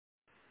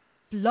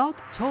Blog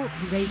Talk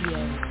Radio.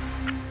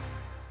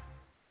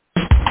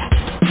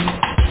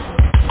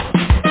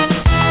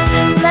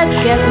 Let's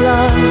get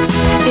lost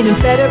in a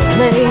better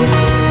place.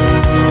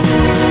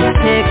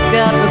 Pick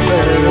up a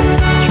book,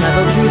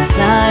 travel through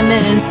time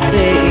and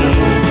space.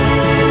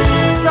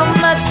 So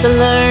much to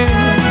learn,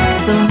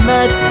 so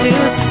much to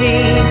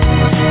see.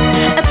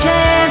 A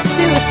chance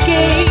to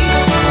escape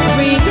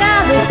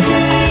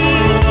reality.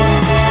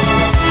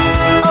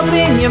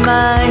 Open your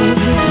mind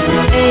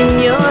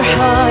and your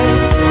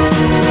heart.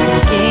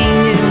 Gain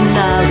new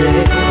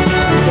knowledge,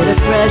 get a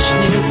fresh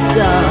new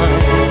start.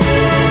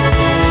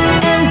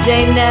 MJ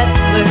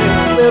Network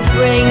will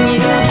bring you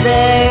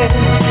there.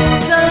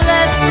 So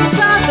let's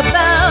talk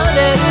about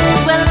it.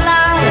 We're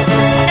live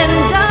and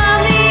on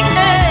the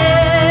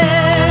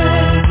air.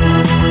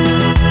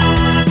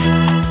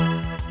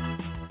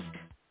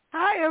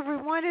 Hi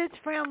everyone, it's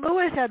Fran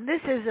Lewis, and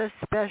this is a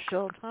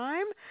special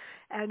time.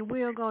 And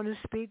we are going to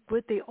speak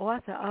with the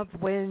author of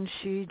When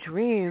She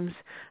Dreams,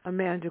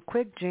 Amanda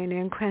Quick, Jane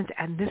Ann Krantz,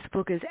 and this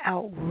book is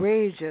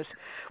outrageous.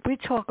 We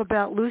talk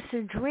about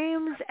lucid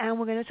dreams, and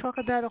we're going to talk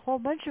about a whole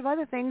bunch of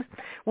other things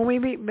when we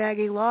meet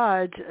Maggie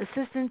Lodge,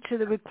 assistant to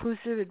the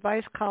reclusive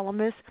advice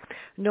columnist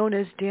known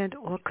as Dear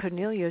Aunt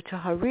Cornelia to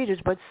her readers.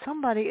 But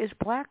somebody is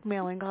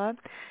blackmailing her,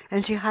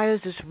 and she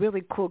hires this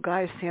really cool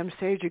guy, Sam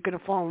Sage. You're going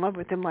to fall in love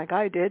with him like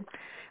I did.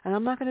 And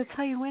I'm not going to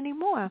tell you any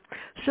more.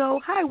 So,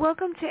 hi,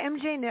 welcome to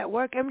MJ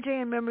Network,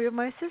 MJ in memory of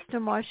my sister,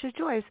 Marcia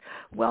Joyce.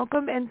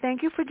 Welcome, and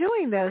thank you for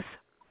doing this.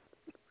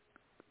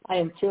 I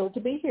am thrilled to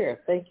be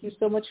here. Thank you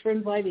so much for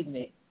inviting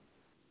me.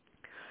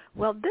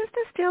 Well, this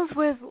deals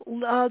with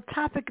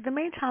the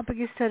main topic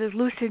you said is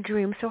lucid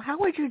dreams. So how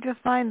would you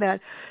define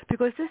that?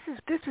 Because this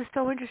is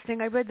so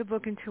interesting. I read the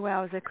book in 2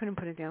 hours. I couldn't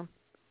put it down.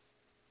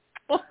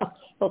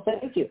 Well,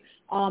 thank you.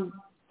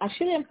 I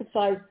should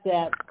emphasize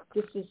that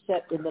this is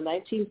set in the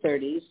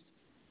 1930s,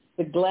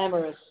 the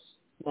glamorous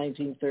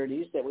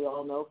 1930s that we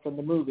all know from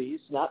the movies,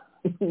 not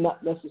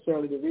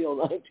necessarily the real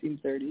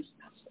 1930s.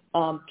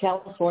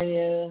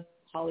 California,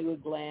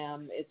 Hollywood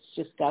glam, it's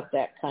just got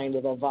that kind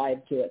of a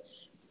vibe to it.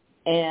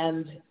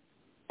 And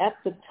at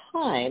the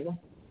time,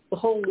 the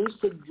whole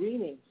lucid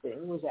dreaming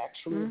thing was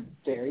actually a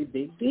very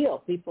big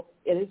deal. It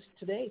is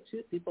today,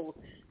 too. People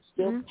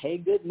still pay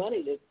good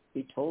money to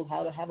be told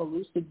how to have a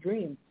lucid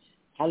dream,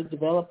 how to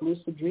develop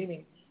lucid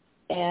dreaming.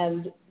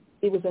 And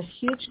it was a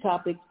huge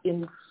topic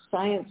in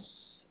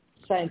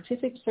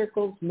scientific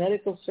circles,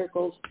 medical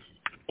circles,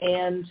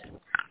 and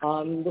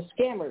the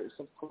scammers,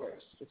 of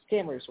course. The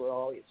scammers were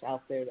always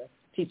out there to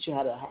teach you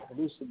how to have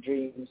lucid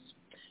dreams,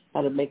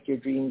 how to make your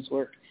dreams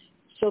work.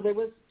 So there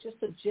was just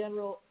a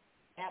general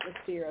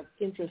atmosphere of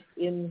interest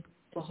in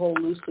the whole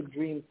lucid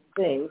dream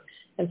thing.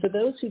 And for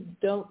those who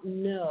don't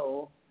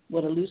know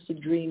what a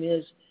lucid dream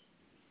is,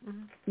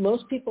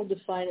 most people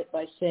define it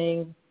by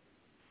saying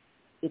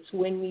it's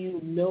when you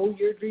know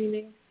you're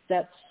dreaming,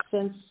 that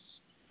sense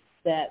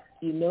that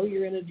you know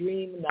you're in a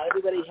dream. Not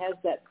everybody has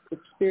that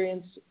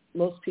experience.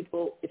 Most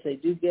people, if they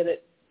do get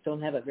it,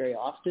 don't have it very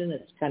often.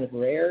 It's kind of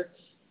rare.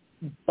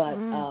 But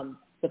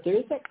there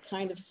is that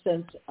kind of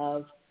sense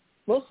of,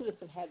 most of us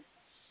have had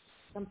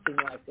something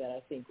like that,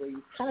 I think, where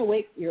you kind of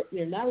wake,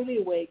 you're not really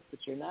awake, but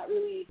you're not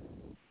really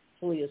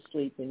fully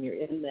asleep, and you're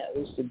in that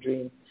lucid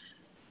dream.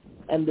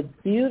 And the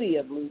beauty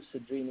of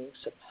lucid dreaming,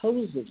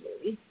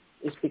 supposedly,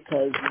 is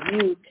because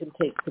you can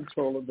take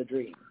control of the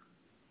dream.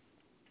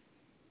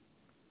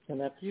 And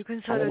that's you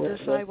can sort of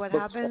decide what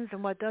happens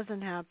and what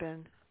doesn't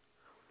happen.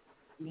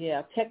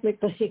 Yeah,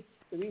 technically,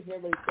 the reason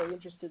everybody's so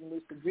interested in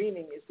lucid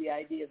dreaming is the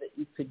idea that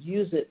you could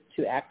use it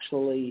to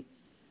actually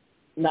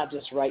not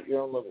just write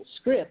your own little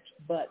script,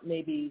 but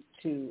maybe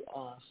to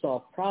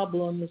solve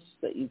problems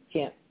that you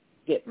can't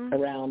get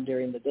around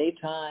during the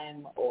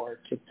daytime, or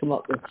to come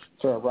up with,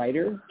 for a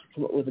writer, to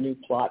come up with a new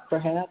plot,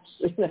 perhaps.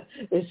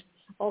 There's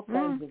all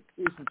kinds of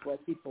reasons why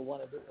people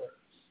want to do it.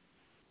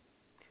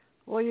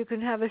 Or you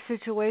can have a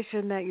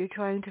situation that you're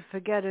trying to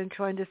forget and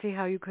trying to see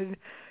how you could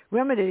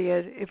remedy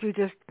it if you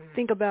just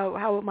think about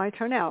how it might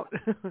turn out,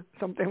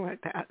 something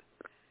like that.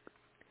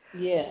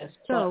 Yes,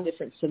 so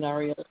different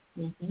scenarios.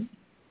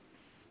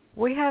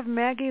 We have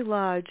Maggie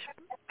Lodge.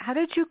 How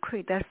did you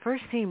create that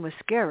first scene? Was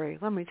scary,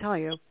 let me tell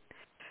you.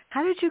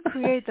 How did you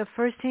create the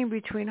first scene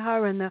between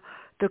her and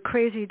the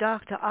crazy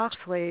Dr.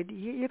 Oxlade?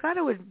 You got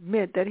to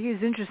admit that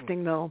he's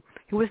interesting, though.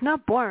 He was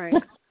not boring.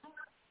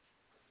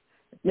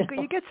 No,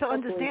 you get to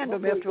understand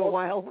him after a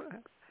while.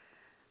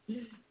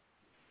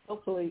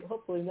 Hopefully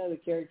none of the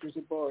characters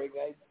are boring.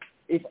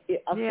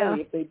 I'll tell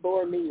you, if they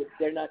bore me,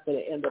 they're not going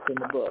to end up in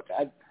the book.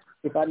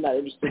 If I'm not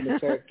interested in the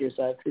characters,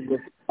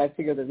 I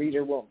figure the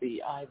reader won't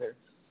be either.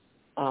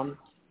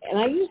 And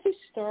I usually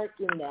start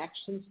in an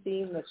action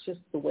scene. That's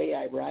just the way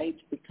I write,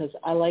 because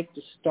I like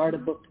to start a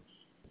book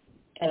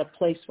at a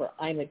place where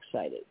I'm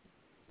excited.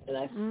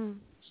 And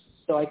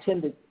so I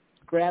tend to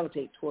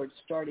gravitate towards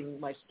starting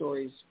my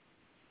stories,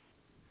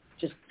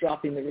 just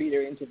dropping the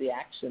reader into the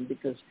action,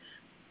 because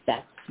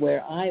that's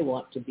where I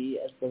want to be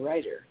as the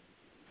writer.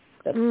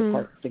 That's the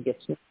part that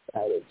gets me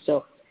excited.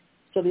 So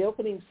So the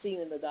opening scene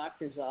in the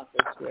doctor's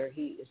office where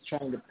he is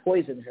trying to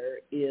poison her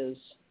is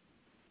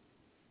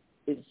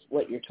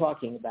what you're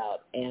talking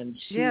about, and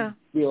she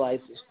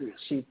realizes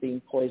she's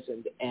being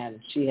poisoned, and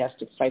she has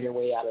to fight her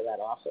way out of that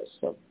office.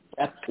 So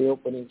that's the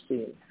opening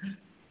scene.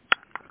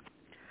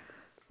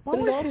 What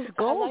was his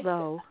goal,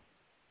 though?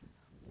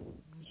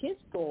 His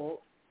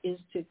goal is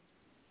to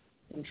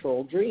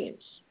control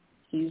dreams.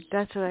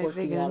 That's what I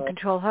figured.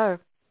 Control her.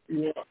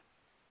 Yeah.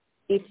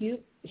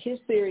 His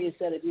theory is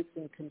that if you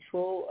can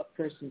control a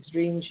person's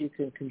dreams, you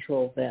can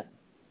control them.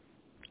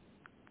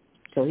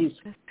 So he's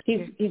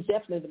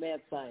definitely the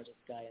mad scientist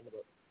guy in the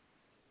book.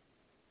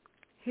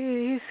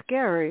 He's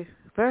scary,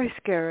 very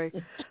scary.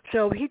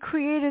 So he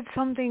created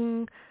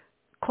something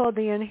called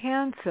the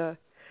enhancer.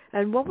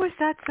 And what was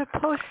that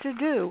supposed to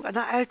do? And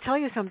I tell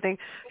you something,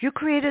 you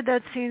created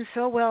that scene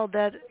so well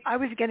that I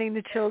was getting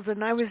the chills,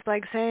 and I was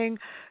like saying,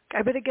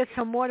 I better get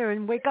some water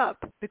and wake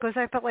up, because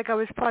I felt like I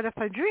was part of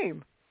her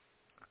dream.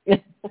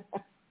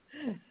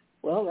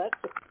 Well,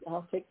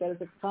 I'll take that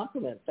as a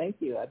compliment. Thank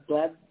you. I'm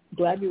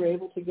glad you were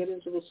able to get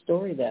into the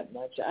story that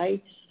much.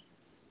 I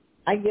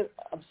get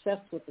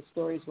obsessed with the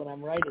stories when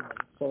I'm writing them,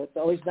 so it's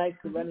always nice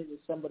to run into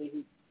somebody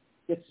who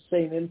gets the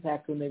same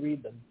impact when they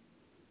read them.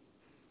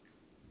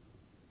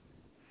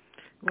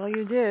 Well,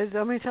 you did.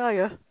 Let me tell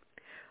you.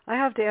 I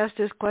have to ask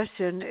this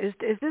question. Is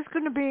this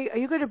going to be, are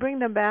you going to bring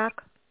them back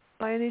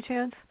by any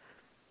chance?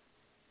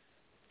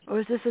 Or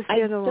is this a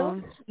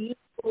standalone? I don't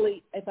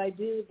usually, if I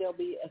do, they'll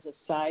be as a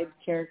side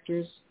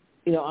characters,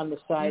 on the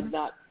side,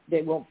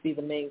 they won't be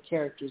the main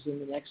characters in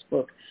the next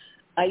book.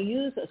 I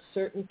use a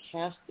certain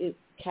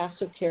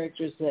cast of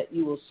characters that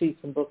you will see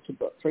from book to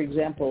book. For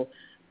example,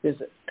 there's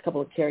a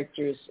couple of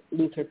characters,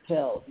 Luther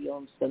Pell, he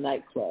owns the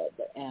nightclub,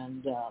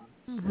 and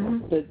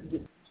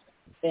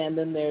and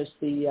then there's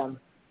the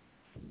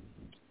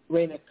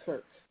Raina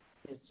Kirk,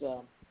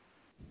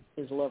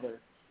 his lover,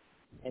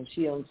 and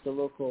she owns the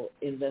local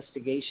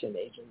investigation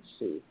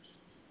agency.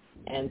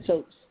 And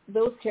so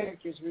those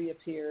characters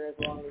reappear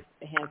along with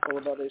a handful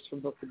of others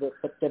from book to book,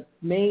 but the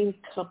main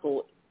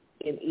couple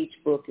in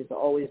each book is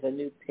always a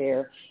new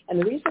pair. And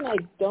the reason I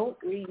don't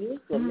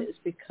reuse them is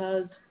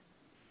because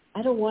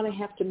I don't want to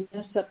have to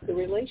mess up the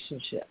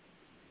relationship.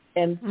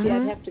 And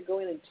I'd have to go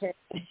in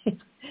and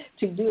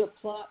to do a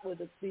plot with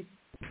these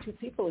two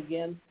people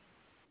again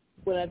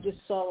when I've just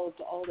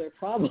solved all their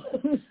problems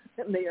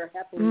and they are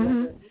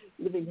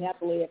living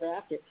happily ever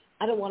after.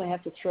 I don't want to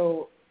have to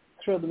throw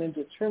them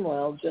into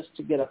turmoil just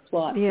to get a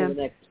plot for the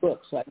next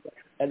book. So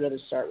I'd rather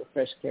start with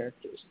fresh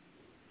characters.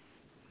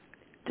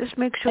 Just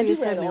make sure you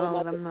send me all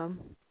of them,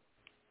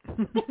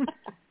 though.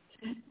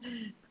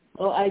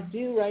 Well, I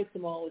do write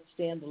them all as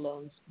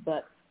standalones,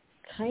 but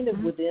kind of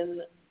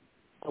within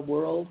a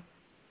world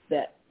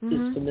that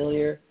is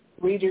familiar.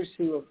 Readers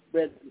who have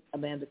read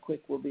Amanda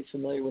Quick will be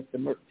familiar with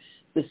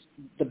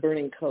the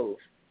Burning Cove,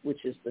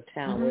 which is the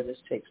town where this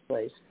takes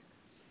place,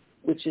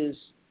 which is,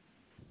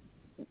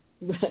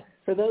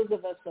 for those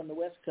of us on the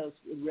West Coast,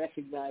 would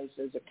recognize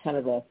as a kind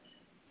of a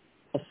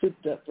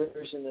souped-up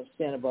version of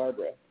Santa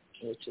Barbara,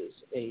 which is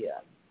a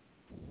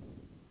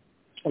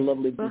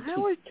lovely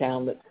boutique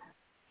town that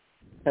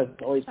has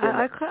always been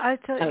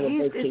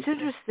it's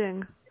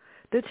interesting.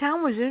 The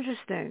town was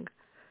interesting.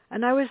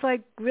 And I was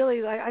like,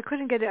 really, I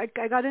couldn't get it.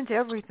 I got into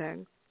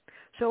everything.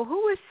 So who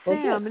was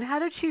Sam, and how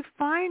did she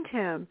find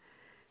him?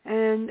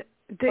 And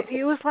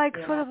it was like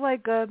sort of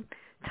like a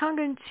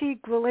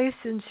tongue-in-cheek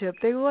relationship.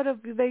 They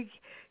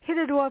hit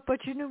it off,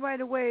 but you knew right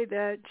away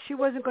that she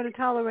wasn't going to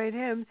tolerate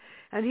him,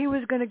 and he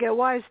was going to get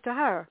wise to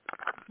her,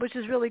 which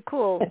is really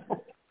cool.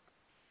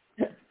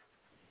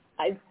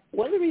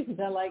 One of the reasons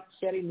I like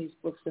setting these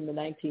books in the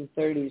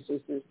 1930s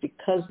is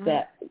because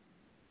that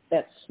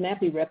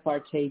snappy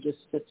repartee just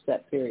fits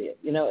that period.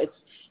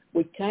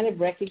 We kind of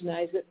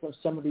recognize it from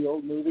some of the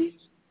old movies.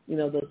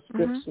 Those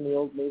scripts from the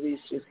old movies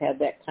just had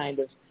that kind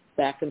of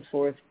back and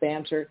forth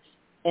banter,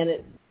 and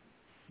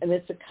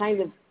it's a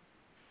kind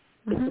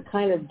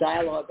of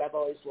dialogue I've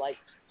always liked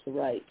to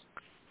write.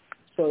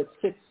 So it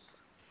fits.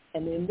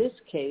 And in this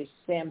case,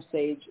 Sam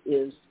Sage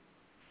is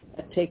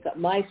take up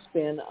my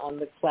spin on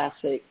the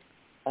classic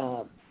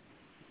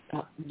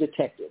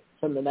detective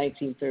from the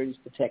 1930s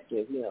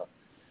detective.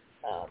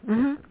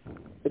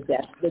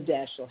 The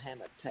Dashiell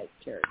Hammett type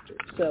character.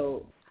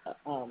 So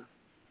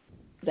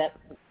that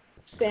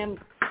Sam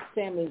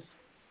is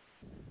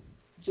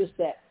just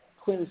that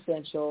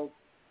quintessential,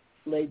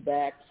 laid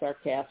back,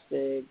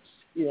 sarcastic,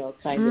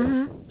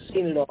 kind of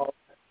seen it all,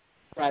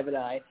 private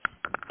eye,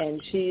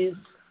 and she's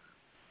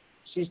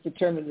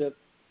determined to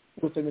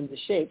whip him into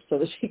shape so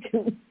that she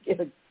can get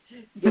a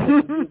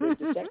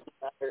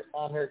detective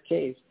on her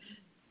case.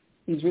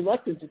 He's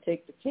reluctant to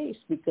take the case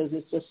because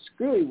it's a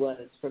screwy one.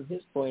 It's from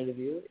his point of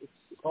view. It's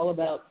all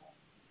about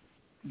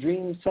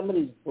dreams.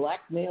 Somebody's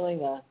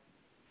blackmailing a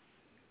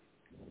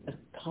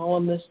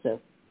columnist, a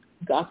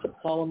gossip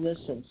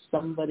columnist, and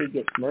somebody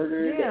gets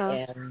murdered. Yeah.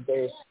 And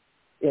there's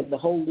the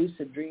whole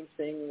lucid dream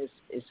thing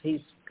is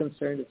he's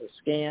concerned is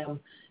a scam.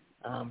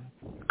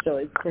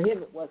 So for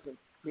him, it wasn't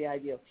the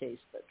ideal case,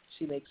 but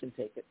she makes him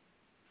take it.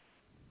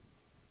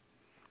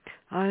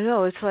 I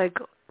know. It's like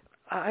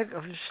I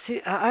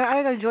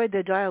enjoyed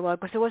the dialogue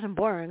because it wasn't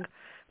boring. It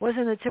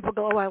wasn't a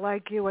typical "oh, I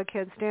like you, I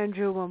can't stand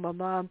you," blah blah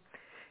blah.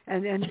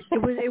 And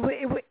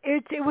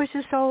it was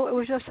just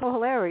so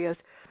hilarious.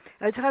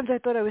 At times I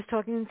thought I was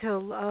talking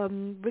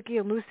to Ricky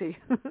and Lucy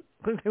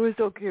because they were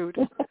so cute.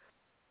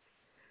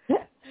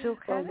 So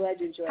well, I'm glad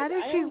you enjoyed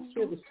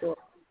it.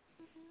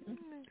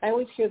 I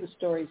always hear the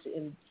stories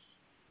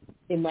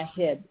in my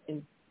head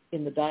in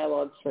the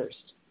dialogue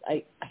first.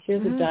 I hear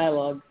the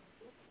dialogue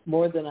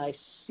more than I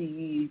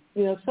see.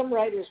 You know, some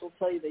writers will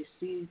tell you they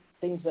see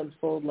things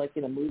unfold like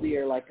in a movie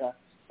or like a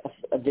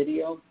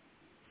video.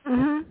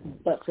 Mm-hmm.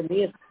 But for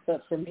me,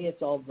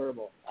 it's all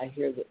verbal. I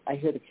hear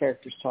the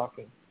characters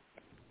talking.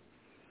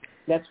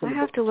 That's what I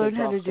have to learn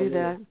how to do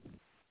that.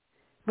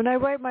 When I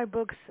write my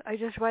books, I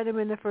just write them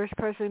in the first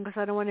person because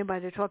I don't want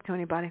anybody to talk to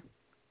anybody.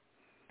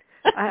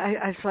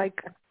 It's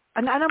like,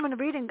 and I'm a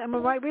reading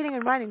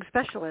and writing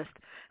specialist.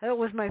 That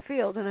was my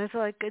field, and it's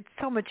like it's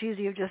so much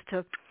easier just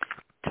to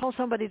tell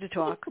somebody to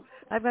talk.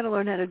 I've got to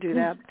learn how to do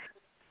that.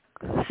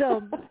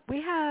 So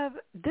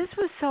this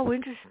was so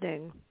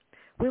interesting.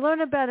 We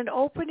learned about an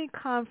opening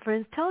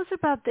conference. Tell us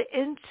about the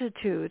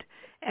Institute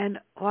and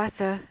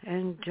Arthur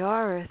and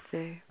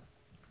Dorothy.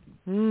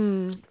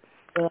 Well,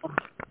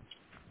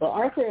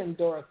 Arthur and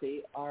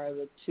Dorothy are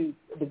the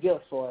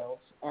Guilfoyles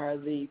are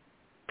the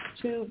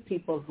two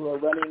people who are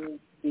running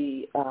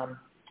the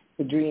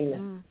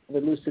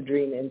Lucid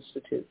Dream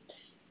Institute.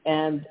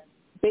 And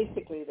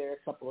basically they're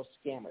a couple of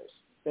scammers.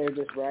 They're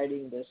just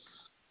riding the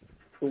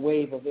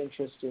wave of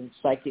interest in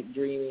psychic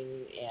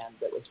dreaming, and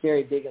that was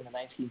very big in the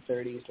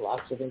 1930s,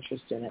 lots of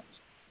interest in it.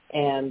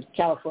 And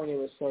California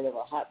was sort of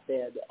a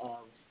hotbed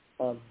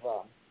of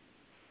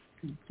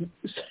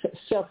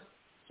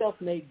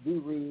self-made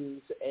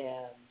gurus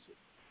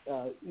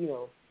and,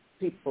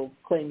 people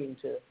claiming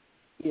to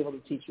be able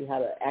to teach you how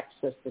to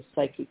access the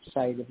psychic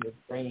side of your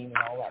brain and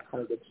all that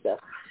kind of good stuff.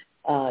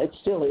 It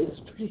still is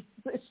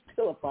it's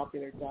still a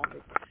popular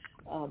topic.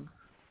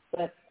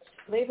 But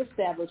they've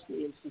established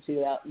the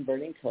Institute out in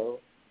Burning Cove,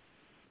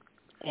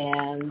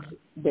 and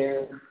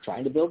they're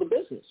trying to build a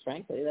business,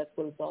 frankly. That's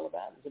what it's all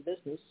about, is a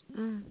business.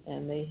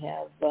 And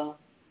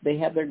they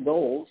have their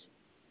goals.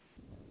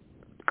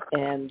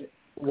 And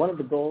one of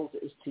the goals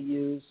is to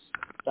use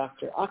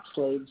Dr.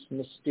 Oxlade's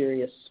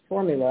mysterious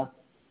formula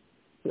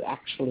to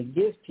actually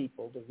give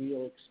people the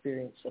real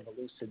experience of a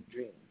lucid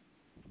dream.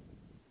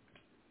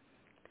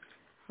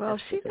 Well,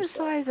 she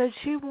decides that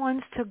she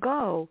wants to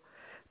go,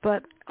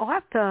 but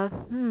Arthur,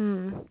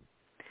 the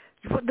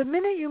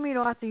minute you meet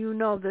Arthur, you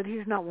know that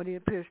he's not what he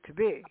appears to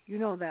be. You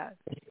know that.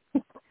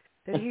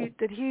 that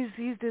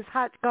he's this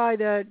hot guy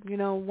that,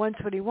 wants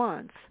what he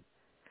wants.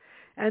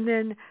 And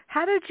then,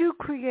 how did you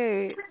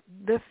create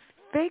the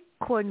fake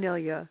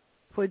Cornelia?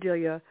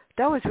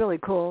 That was really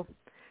cool,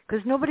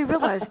 because nobody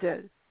realized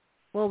it.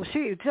 Well,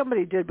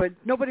 somebody did, but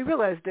nobody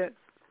realized it.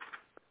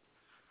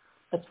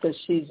 That's because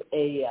she's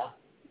a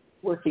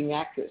working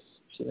actress.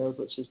 She knows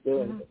what she's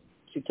doing.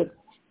 She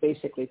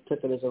basically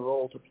took it as a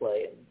role to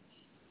play,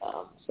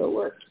 and so it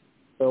worked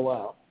for a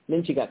while. And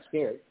then she got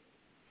scared.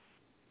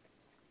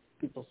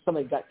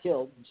 Somebody got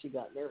killed, and she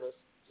got nervous.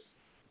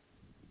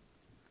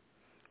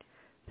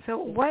 So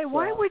why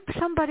would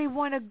somebody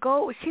want to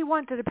go? She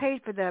wanted to pay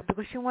for that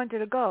because she wanted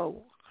to go.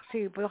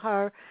 See, for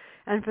her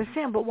and for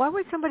Sam. But why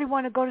would somebody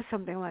want to go to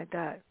something like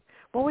that?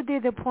 What would be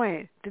the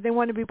point? Did they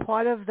want to be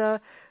part of the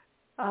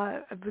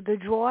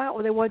draw,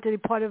 or they wanted to be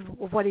part of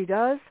what he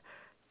does?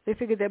 They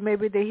figured that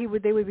maybe they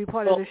would be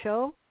part of the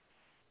show.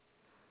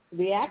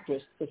 The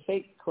actress, the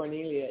fake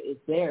Cornelia, is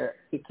there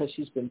because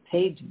she's been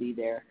paid to be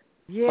there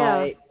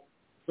by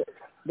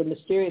the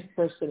mysterious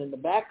person in the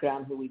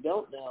background who we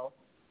don't know,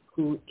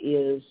 who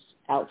is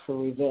out for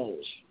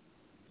revenge.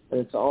 But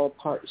it's all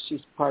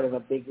she's part of a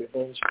big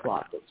revenge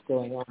plot that's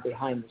going on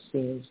behind the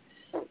scenes.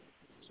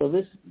 So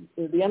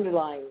the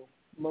underlying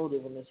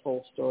motive in this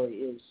whole story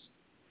is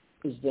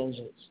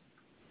vengeance.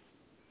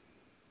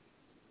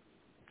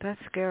 That's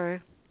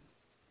scary.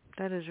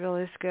 That is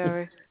really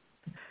scary.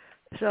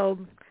 So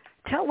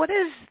what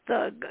is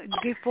the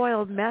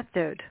Guilfoyle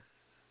method?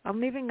 I'm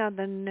leaving out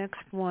the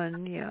next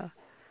one,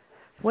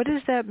 What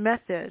is that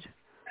method?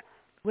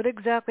 What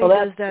exactly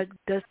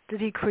did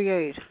he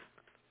create?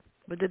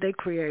 What did they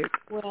create?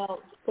 Well,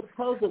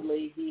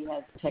 supposedly he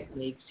has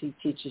techniques. He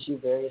teaches you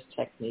various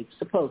techniques.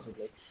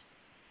 Supposedly.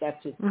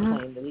 That's his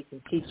claim, that he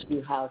can teach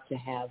you how to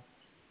have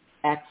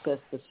access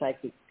the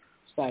psychic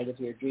side of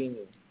your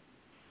dreaming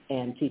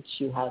and teach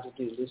you how to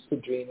do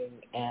lucid dreaming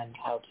and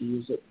how to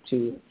use it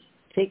to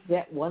take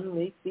that one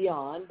leap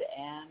beyond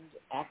and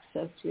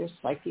access your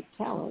psychic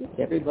talents.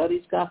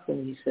 Everybody's got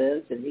them, he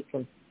says, and he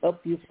can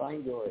help you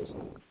find yours.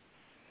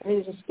 And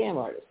he's a scam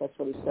artist. That's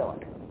what he's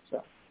selling.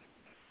 So,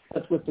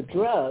 but with the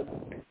drug,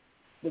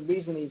 the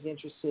reason he's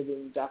interested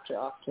in Dr.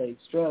 Oxlade's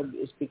drug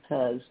is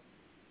because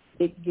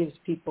it gives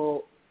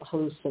people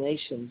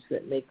hallucinations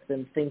that make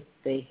them think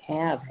they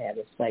have had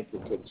a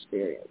psychic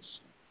experience.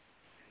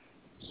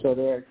 So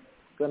they're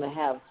going to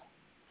have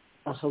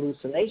a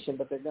hallucination,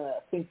 but they're going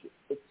to think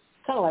it's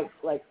kind of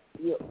like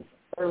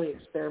early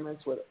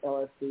experiments with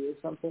LSD or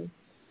something.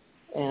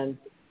 And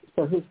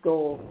so his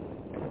goal,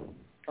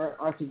 or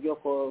Arthur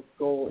Gilfoyle's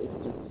goal, is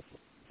to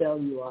sell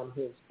you on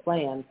his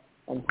plan,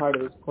 and part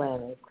of his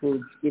plan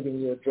includes giving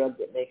you a drug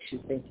that makes you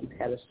think you've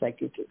had a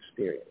psychic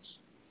experience.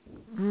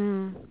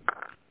 He's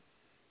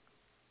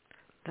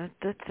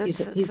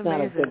not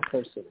amazing. a good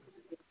person.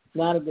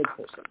 Not a good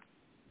person.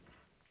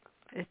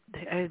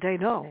 They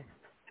know.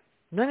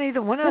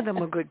 Neither one of them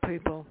are good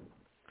people.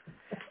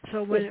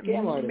 So when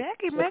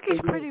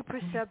Maggie's pretty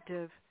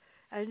perceptive,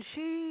 and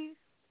she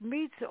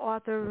meets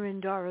Arthur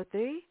and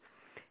Dorothy,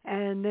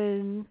 and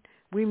then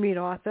we meet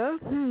Arthur,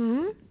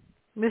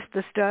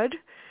 Mr. Stud,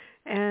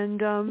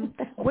 and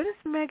what is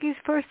Maggie's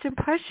first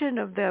impression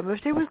of them?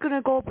 If she was going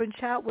to go up and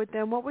chat with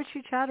them, what would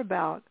she chat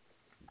about?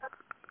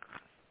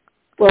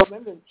 Well,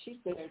 remember, she's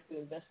there to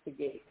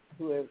investigate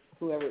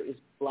whoever is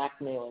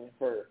blackmailing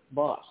her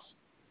boss.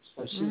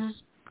 So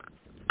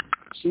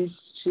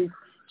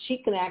she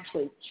can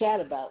actually chat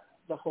about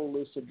the whole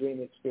lucid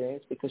dream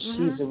experience because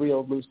she's a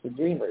real lucid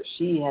dreamer.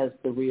 She has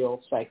the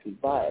real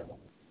psychic vibe.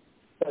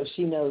 So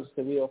she knows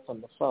the real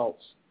from the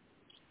false.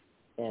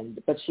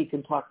 But she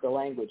can talk the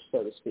language,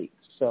 so to speak.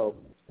 So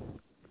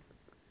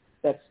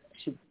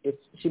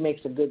she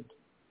makes a good.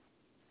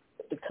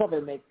 The cover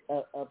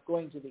of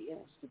going to the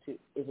Institute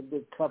is a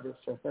good cover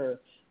for her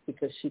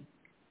because she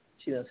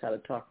knows how to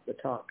talk the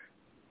talk.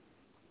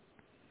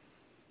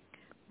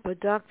 But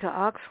Dr.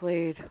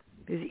 Oxlade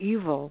is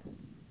evil,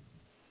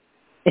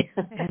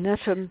 and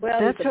that's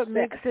what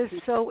makes this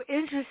so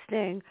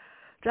interesting.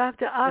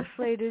 Dr.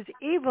 Oxlade is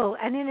evil,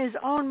 and in his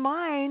own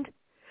mind,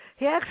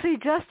 he actually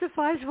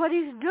justifies what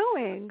he's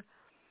doing.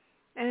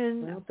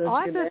 And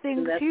Arthur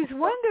thinks he's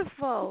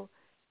wonderful.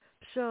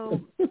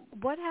 So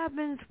what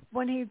happens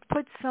when he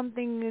puts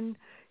something in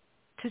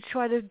to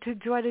try to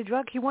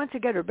drug? He wants to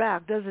get her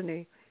back, doesn't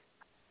he?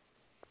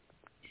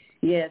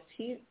 Yes,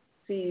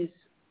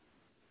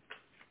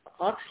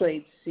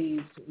 Oxlade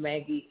sees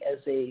Maggie as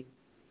a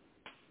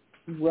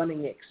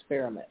running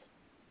experiment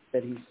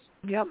that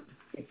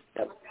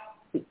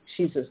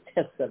she's a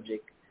test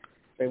subject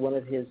for one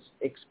of his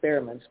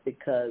experiments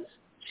because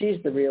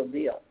she's the real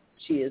deal.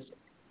 She is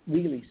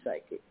really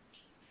psychic.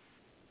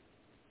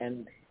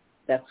 And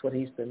that's what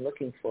he's been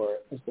looking for,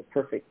 is the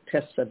perfect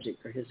test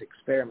subject for his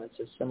experiments,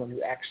 is someone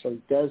who actually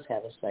does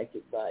have a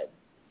psychic vibe.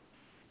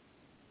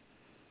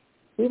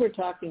 We were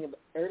talking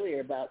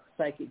earlier about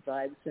psychic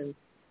vibes, and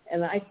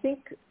I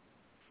think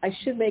I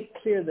should make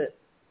clear that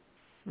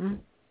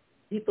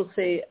people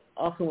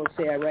often will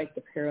say I write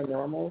the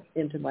paranormal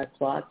into my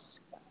plots,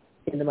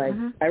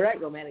 I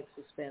write romantic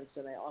suspense,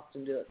 and I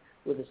often do it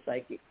with a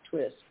psychic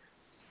twist.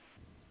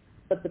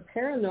 But the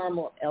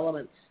paranormal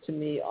elements to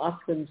me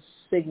often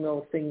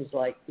signal things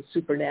like the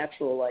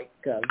supernatural, like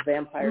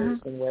vampires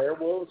and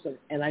werewolves,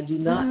 and I do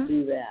not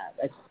do that.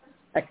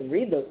 I can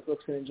read those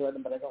books and enjoy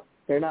them, but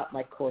they're not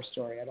my core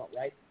story. I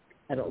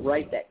don't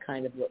write that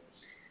kind of book.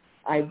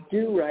 I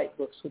do write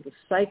books with a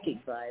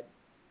psychic vibe,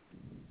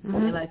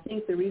 and I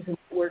think the reason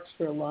it works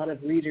for a lot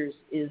of readers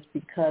is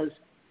because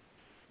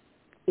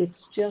it's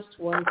just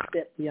one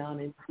step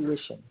beyond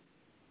intuition,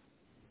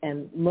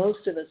 and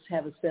most of us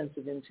have a sense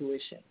of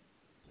intuition.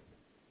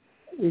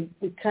 We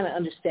kind of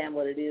understand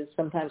what it is.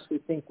 Sometimes we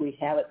think we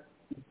have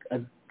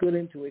a good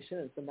intuition,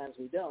 and sometimes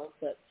we don't,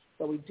 but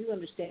we do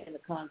understand the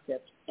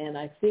concept, and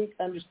I think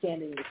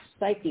understanding the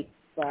psychic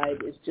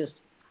vibe is just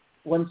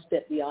one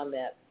step beyond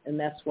that, and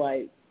that's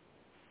why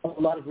a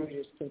lot of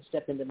readers can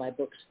step into my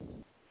books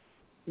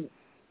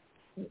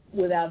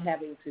without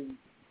having to,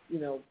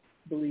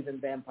 believe in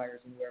vampires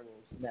and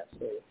werewolves and that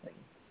sort of thing.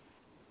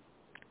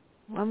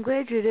 Well, I'm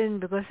glad you didn't,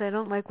 because I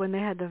don't like when they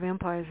had the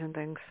vampires and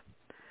things.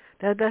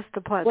 That's the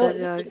part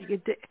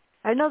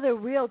I know they're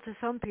real to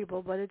some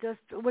people, but it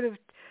would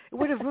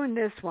have ruined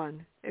this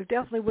one. It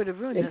definitely would have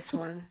ruined this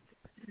one.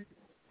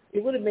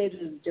 It would have made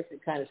it a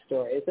different kind of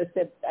story. As I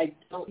said, I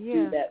don't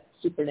do that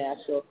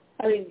supernatural.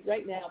 I mean,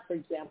 right now, for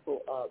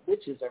example,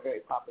 witches are very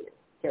popular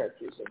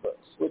characters in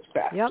books.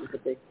 Witchcraft is a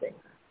big thing.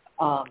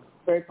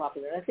 Very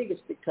popular. And I think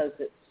it's because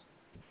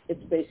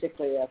it's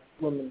basically a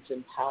woman's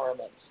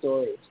empowerment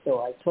story. So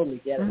I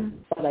totally get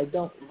it. But I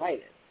don't write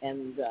it.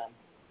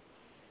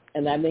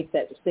 And I make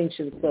that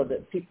distinction so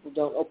that people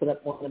don't open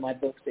up one of my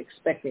books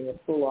expecting a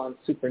full-on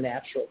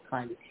supernatural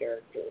kind of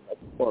character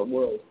or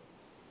world.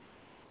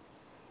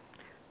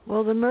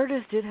 Well, the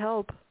murders did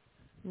help.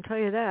 I'll tell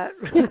you that.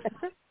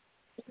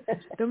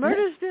 The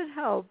murders did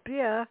help,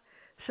 yeah.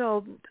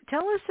 So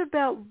tell us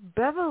about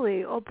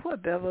Beverly. Oh, poor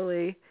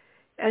Beverly.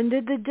 And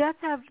did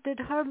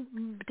her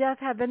death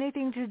have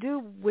anything to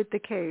do with the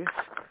case?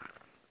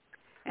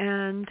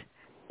 And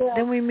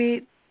then we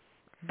meet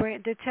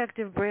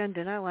Detective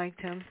Brandon. I liked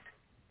him.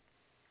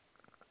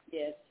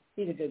 Yes,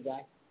 he's a good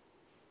guy.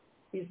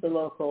 He's the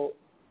local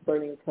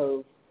Burning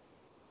Cove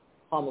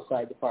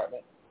homicide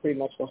department, pretty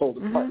much the whole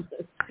department.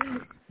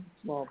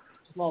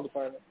 Small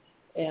department.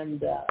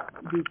 And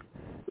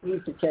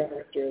he's the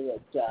character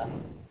that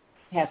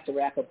has to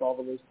wrap up all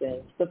the loose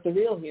ends. But the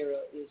real hero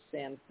is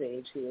Sam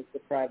Sage, who is the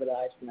private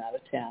eye from out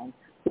of town,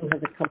 who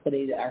has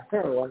accompanied our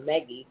heroine,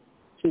 Maggie,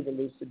 to the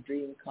Lucid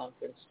Dream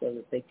Conference so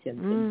that they can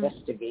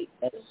investigate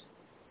as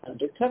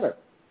undercover.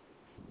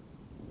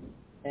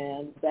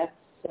 And that's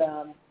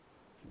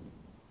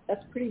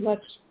pretty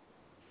much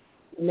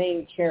the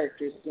main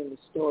characters in the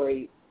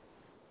story.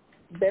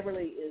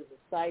 Beverly is a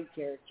side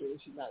character.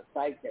 She's not a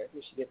side character.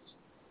 She gets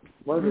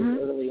murdered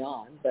early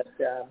on,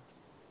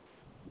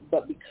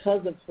 but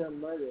because of her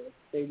murder,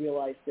 they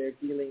realize they're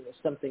dealing with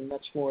something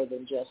much more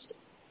than just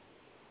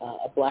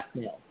a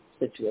blackmail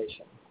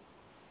situation.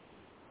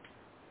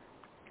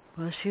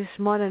 Well, she's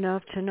smart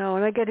enough to know,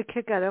 and I get a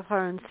kick out of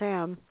her and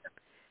Sam.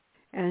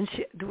 And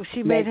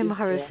she made him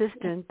her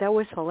assistant. That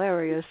was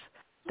hilarious.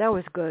 That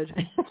was good.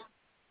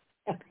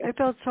 I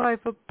felt sorry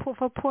for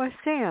poor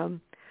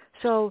Sam.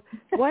 So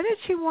why did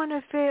she want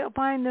to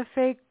find the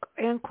fake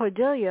Aunt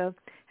Cordelia?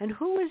 And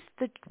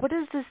what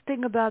is this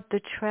thing about the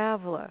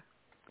Traveler?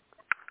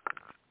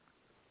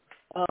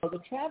 The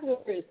Traveler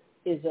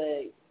is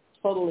a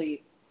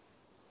totally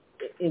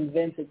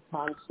invented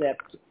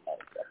concept,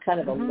 kind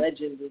of a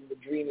legend in the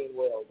dreaming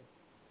world.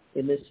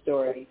 In this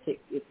story,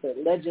 it's a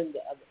legend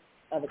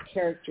of a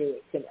character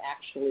that can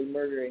actually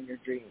murder in your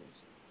dreams,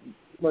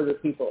 murder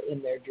people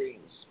in their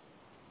dreams.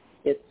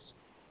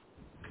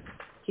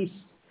 He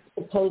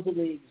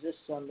supposedly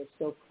exists on the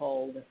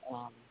so-called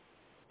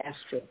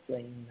astral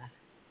plane,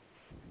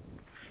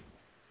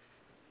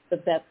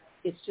 but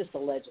it's just a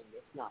legend.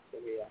 It's not for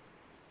real.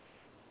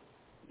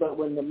 But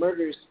when the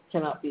murders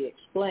cannot be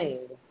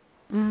explained,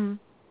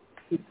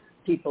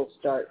 people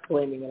start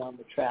blaming it on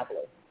the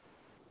Traveler.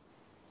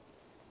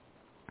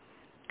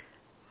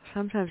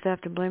 Sometimes they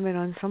have to blame it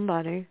on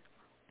somebody.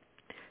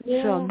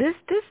 Yeah. So this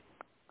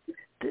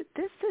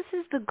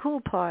is the cool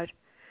part.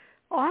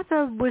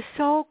 Arthur was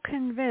so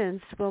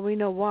convinced, well, we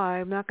know why,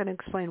 I'm not going to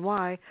explain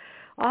why.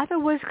 Arthur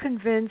was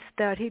convinced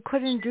that he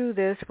couldn't do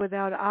this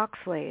without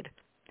Oxlade.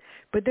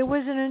 But there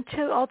was an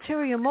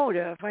ulterior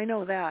motive, I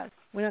know that.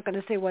 We're not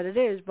going to say what it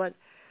is, but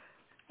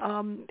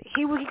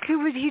he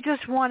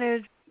just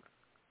wanted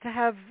to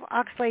have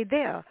Oxlade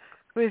there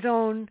for his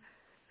own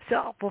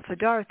self, well, for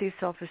Dorothy's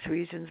selfish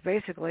reasons,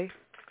 basically.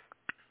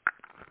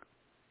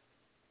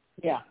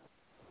 Yeah.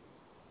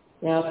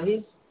 Now, for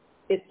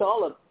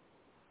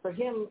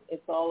him,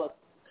 it's all a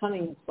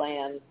cunning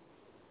plan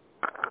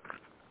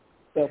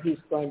that he's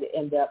going to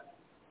end up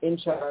in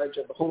charge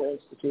of the whole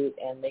institute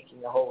and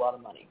making a whole lot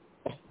of money.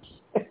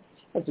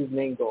 That's his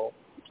main goal.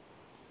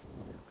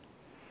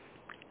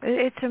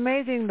 It's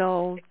amazing,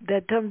 though,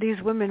 that these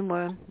women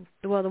were,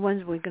 well, the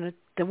ones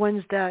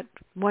that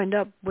wind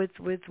up with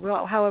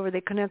however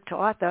they connect to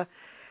Arthur.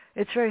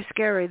 It's very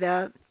scary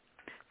that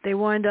they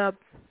wind up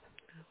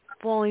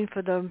falling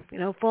for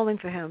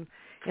him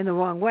in the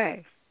wrong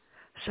way.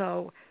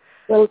 So,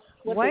 what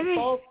they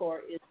fall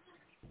for is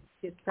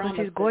his promise.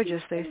 Because he's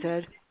gorgeous, they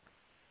said.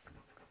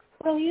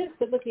 Well, he is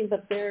good looking,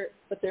 but their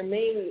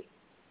main,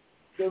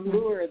 the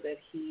lure that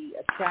he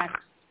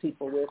attracts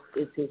people with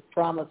is his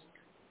promise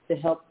to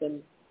help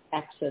them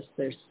access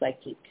their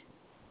psychic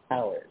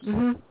powers,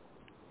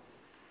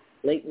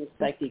 latent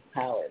psychic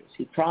powers.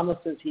 He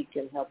promises he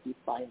can help you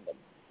find them,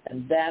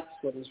 and that's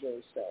what is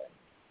really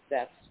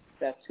selling.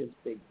 That's his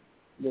big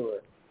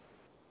lure.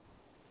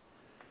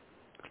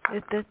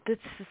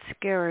 It's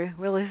scary,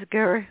 really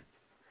scary.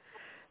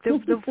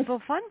 The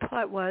fun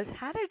part was,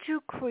 how did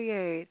you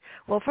create?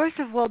 Well, first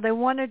of all, they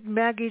wanted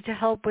Maggie to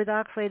help with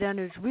Oxlade and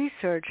his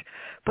research,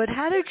 but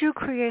how did you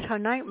create her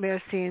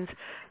nightmare scenes?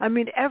 I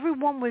mean,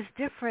 everyone was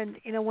different,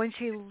 when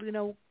she,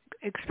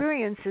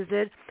 experiences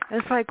it,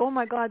 and it's like, oh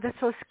my God, that's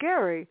so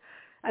scary.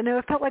 And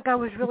I felt like I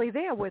was really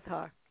there with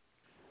her.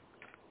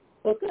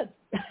 Well, good.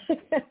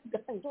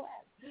 I'm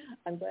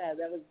glad.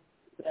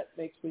 That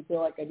makes me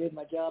feel like I did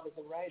my job as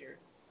a writer.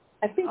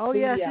 I think. Oh,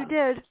 yes, you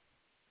did.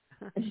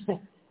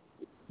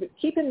 But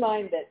keep in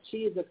mind that she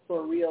is a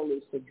for real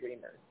lucid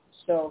dreamer.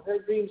 So her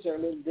dreams are a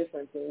little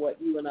different than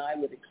what you and I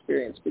would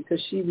experience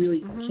because she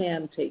really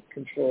can take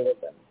control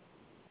of them,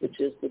 which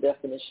is the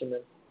definition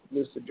of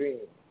lucid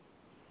dreaming.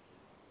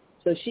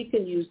 So she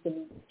can use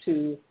them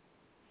to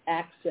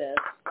access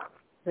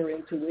her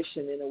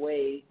intuition in a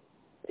way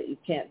that you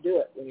can't do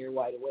it when you're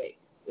wide awake.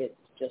 It's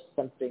just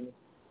something,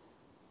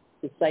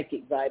 the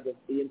psychic vibe of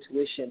the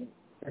intuition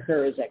for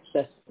her is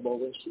accessible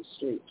when she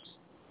sleeps.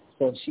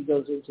 So she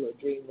goes into a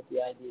dream with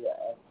the idea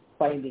of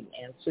finding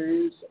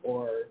answers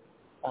or,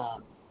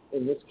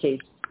 in this case,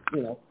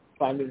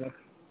 finding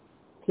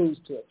clues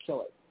to a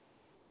killer.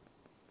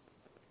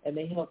 And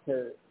they help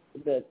her,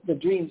 the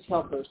dreams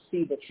help her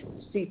see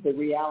the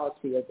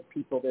reality of the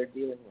people they're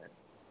dealing with.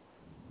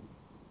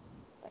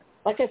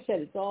 Like I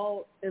said, it's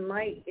all, in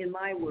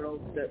my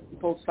world, the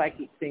whole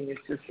psychic thing is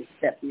just a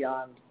step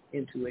beyond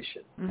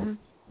intuition. Mm-hmm.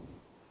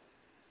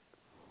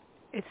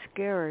 It's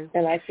scary.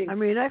 And I think...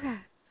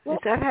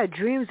 I've had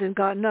dreams and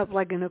gotten up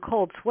like in a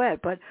cold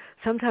sweat, but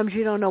sometimes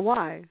you don't know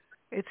why.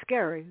 It's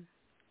scary.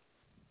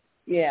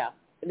 Yeah.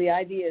 The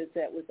idea is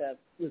that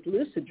with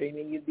lucid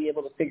dreaming, you'd be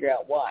able to figure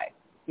out why.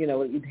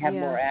 You'd have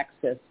more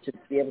access to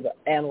be able to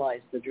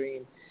analyze the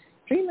dream.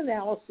 Dream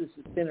analysis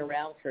has been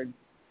around for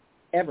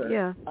ever.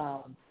 Yeah.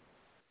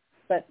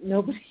 But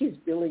nobody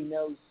really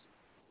knows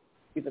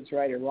if it's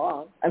right or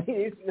wrong. I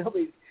mean,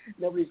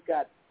 nobody's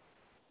got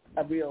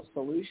a real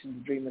solution to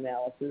dream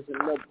analysis,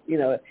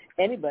 and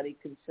anybody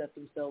can set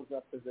themselves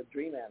up as a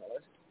dream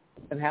analyst.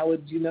 And how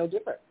would you know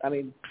different? I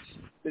mean,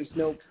 there's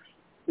no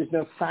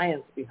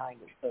science behind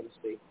it, so to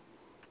speak.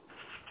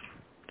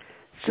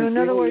 So in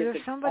other words,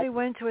 if somebody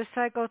went to a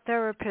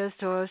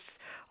psychotherapist or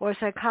a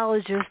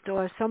psychologist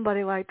or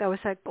somebody like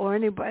that, or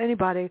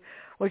anybody,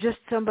 or just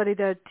somebody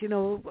that,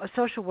 a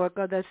social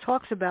worker that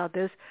talks about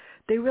this,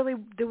 they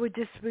would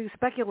just be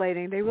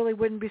speculating. They really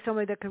wouldn't be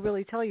somebody that could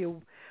really tell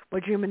you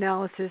what dream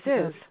analysis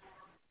is.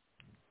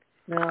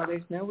 No,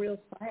 there's no real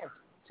science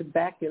to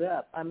back it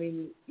up. I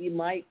mean,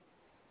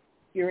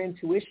 your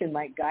intuition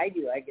might guide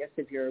you, I guess,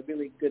 if you're a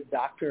really good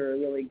doctor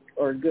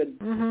or a good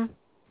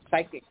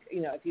psychic,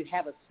 if you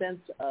have a sense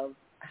of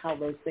how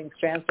those things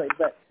translate.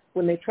 But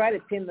when they try to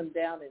pin them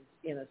down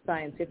in a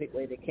scientific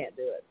way, they can't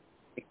do it.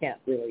 They can't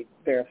really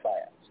verify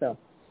it. So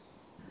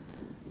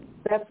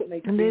that's what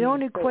makes. And they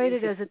don't equate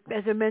it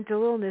as a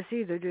mental illness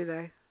either, do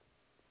they?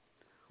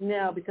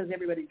 No, because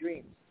everybody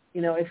dreams.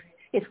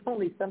 If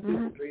only some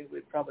people dream,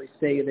 we'd probably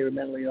say they were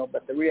mentally ill.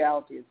 But the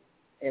reality is,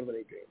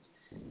 everybody dreams.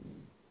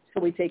 So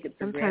we take it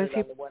for granted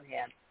on the one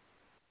hand.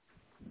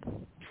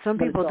 Some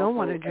people don't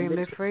want to dream.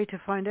 They're afraid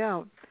to find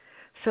out.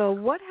 So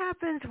what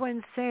happens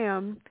when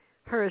Sam,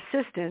 her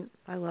assistant,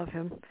 I love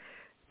him,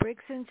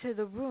 breaks into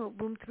the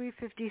room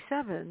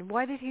 357?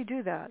 Why did he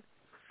do that?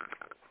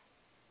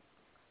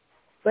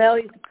 Well,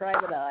 he's a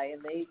private eye,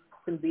 and they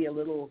can be a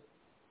little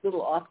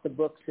off the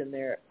books in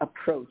their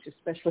approach,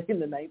 especially in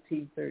the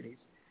 1930s.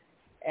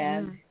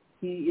 And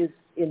he is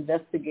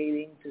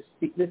investigating to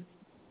see this.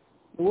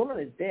 The woman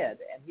is dead,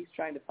 and he's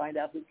trying to find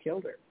out who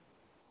killed her.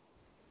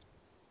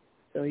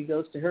 So he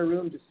goes to her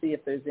room to see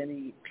if there's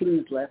any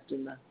clues left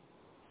in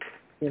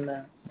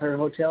her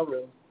hotel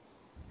room.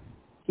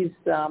 He's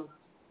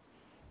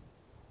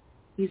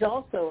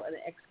also an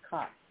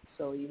ex-cop,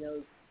 so he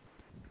knows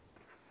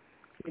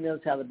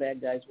how the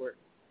bad guys work.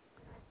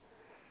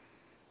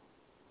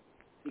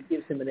 It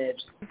gives him an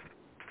edge.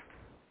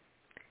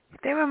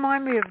 They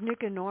remind me of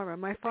Nick and Nora.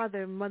 My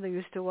father and mother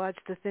used to watch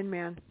The Thin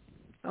Man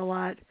a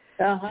lot.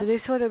 So they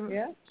sort of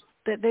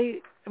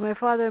my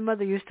father and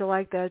mother used to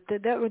like that.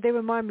 They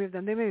remind me of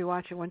them. They maybe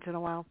watch it once in a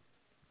while.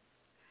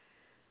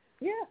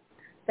 Yeah,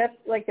 that's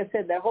like I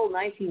said. That whole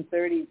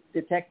 1930s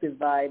detective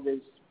vibe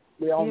is.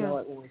 We all know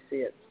it when we see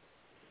it.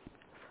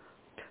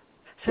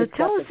 So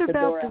tell us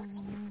about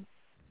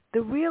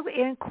the real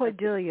Aunt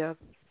Cordelia.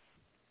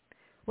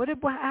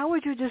 How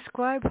would you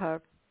describe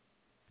her?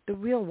 The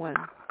real one.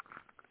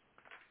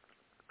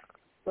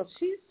 Well,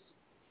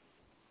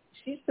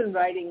 she's been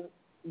writing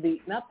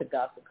not the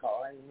gossip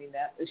column. I mean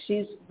that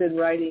she's been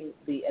writing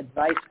the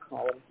advice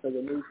column for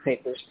the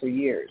newspapers for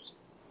years.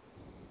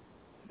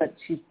 But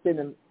she's been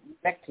a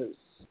recluse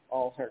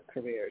all her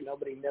career.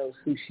 Nobody knows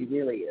who she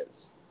really is,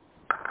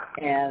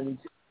 and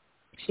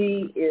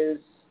she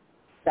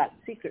got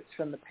secrets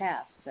from the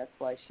past. That's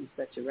why she's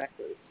such a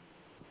recluse,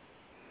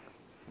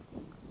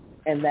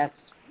 and that's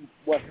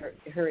what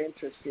her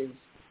interest is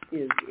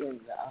in.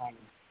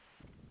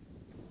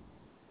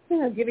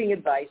 Giving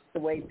advice the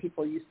way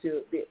people used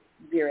to, the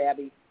Dear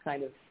Abby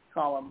kind of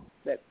column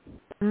that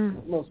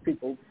most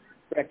people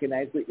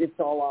recognize. It's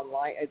all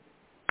online. It's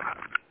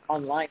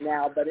online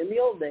now, but in the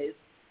old days,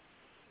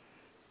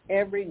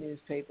 every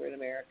newspaper in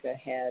America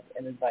had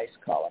an advice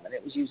column, and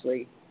it was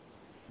usually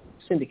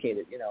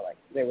syndicated. Like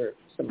there were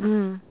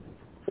some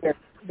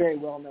very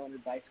well-known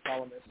advice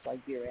columnists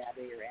like Dear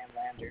Abby or Ann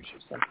Landers or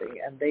something,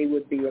 and they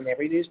would be in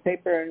every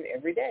newspaper and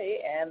every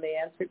day, and they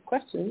answered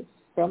questions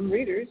from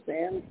readers,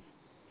 and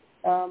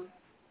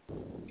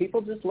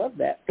people just loved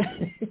that.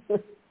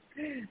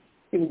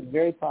 He was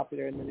very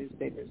popular in the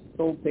newspapers,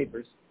 sold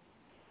papers.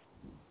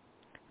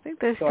 I think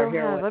they still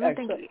have. I don't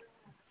think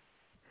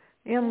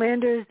Ann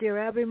Landers, Dear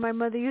Abby, my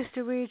mother used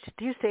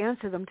to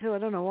answer them too. I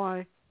don't know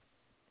why.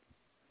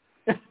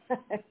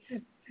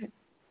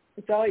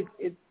 It's always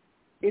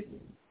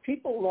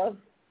people love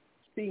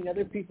seeing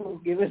other people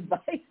give advice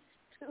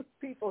to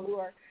people who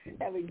are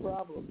having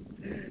problems.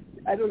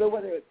 I don't know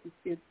whether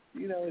it's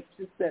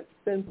just that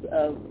sense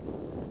of,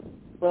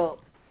 well,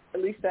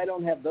 at least I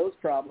don't have those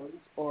problems,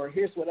 or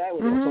here's what I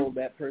would have told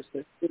that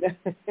person.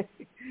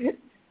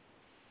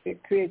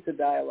 It creates a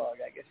dialogue,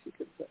 I guess you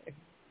could say.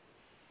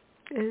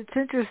 It's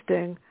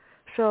interesting.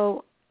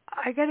 So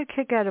I get a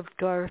kick out of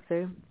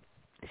Dorothy.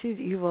 She's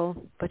evil,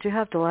 but you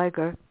have to like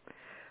her.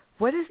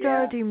 What does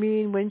Dorothy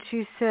mean when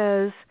she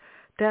says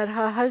that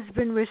her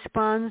husband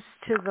responds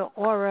to the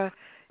aura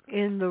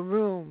in the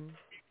room?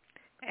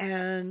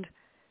 And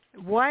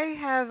why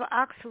have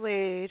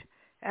Oxlade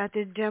at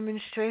the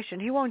demonstration?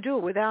 He won't do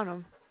it without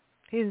him.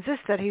 He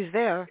insists that he's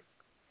there.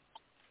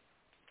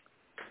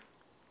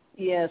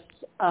 Yes.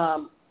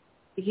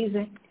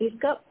 He's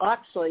got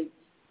Oxlade.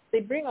 They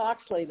bring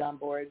Oxlade on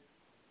board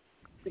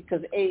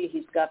because, A,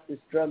 he's got this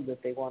drug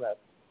that they want to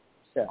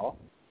sell,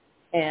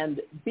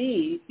 and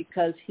B,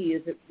 because he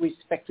is a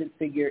respected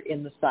figure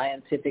in the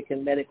scientific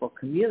and medical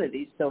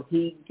community, so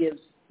he gives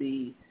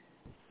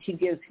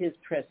his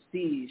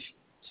prestige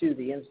to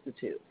the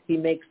Institute. He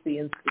makes the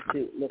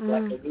Institute look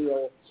like a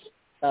real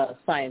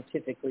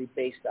scientifically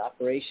based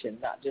operation,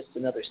 not just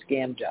another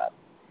scam job.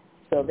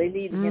 So they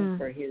need him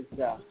for his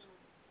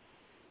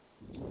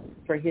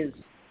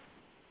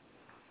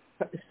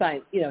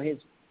science,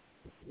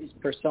 his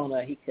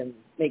persona. He can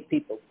make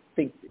people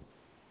think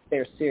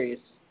they're serious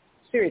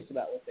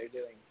about what they're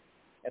doing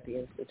at the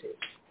Institute.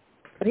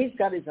 But he's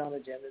got his own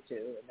agenda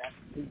too, and that's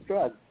his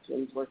drugs that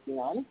he's working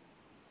on.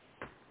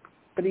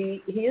 But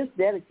he is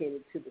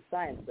dedicated to the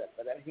science of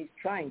it. I mean, he's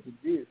trying to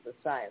do the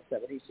science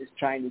of it. He's just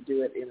trying to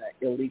do it in an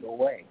illegal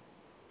way.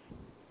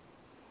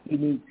 He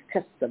needs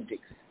test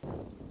subjects.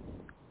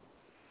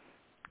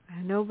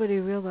 And nobody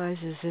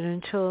realizes it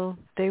until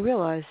they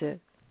realize it.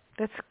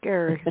 That's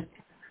scary.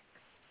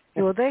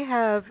 Well, they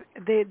have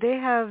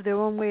their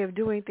own way of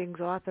doing things,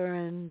 Arthur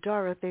and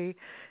Dorothy,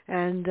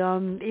 and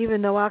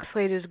even though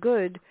Oxlade is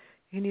good,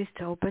 he needs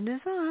to open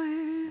his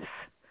eyes.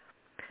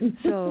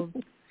 So,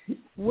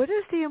 what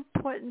is the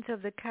importance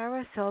of the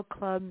Carousel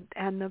Club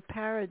and the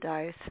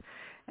Paradise,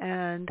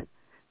 and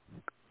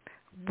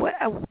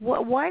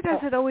why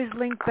does it always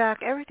link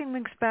back? Everything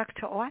links back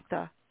to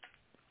Arthur.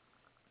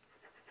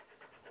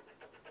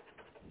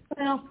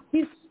 Well,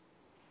 he's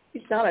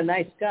not a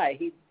nice guy.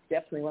 He's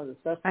definitely one of the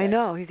suspects. I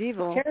know, he's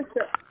evil.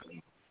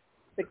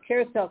 The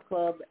Carousel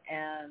Club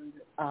and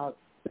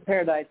the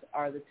Paradise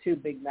are the two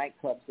big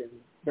nightclubs in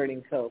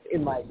Burning Cove,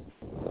 in my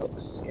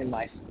books, in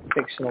my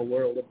fictional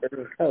world of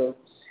Burning Cove.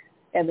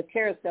 And the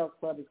Carousel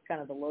Club is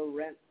kind of the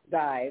low-rent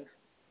dive,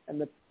 and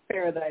the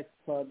Paradise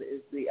Club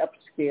is the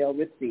upscale,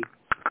 ritzy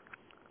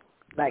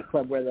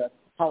nightclub where the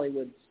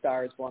Hollywood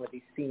stars want to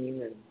be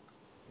seen and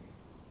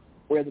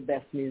where the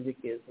best music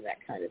is and that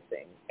kind of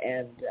thing.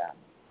 And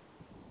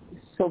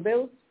so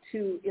those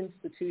two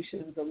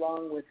institutions,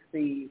 along with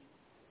the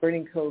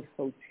Burning Cove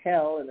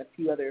Hotel and a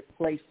few other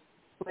places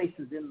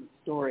in the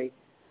story,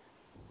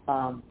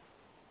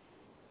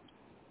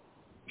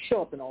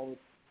 show up in all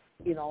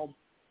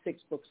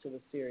 6 books of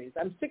the series.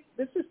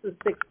 This is the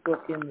 6th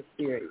book in the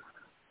series.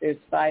 There's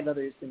 5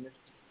 others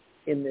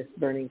in this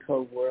Burning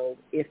Cove world.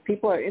 If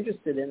people are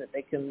interested in it,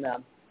 they can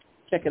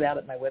check it out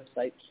at my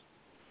website.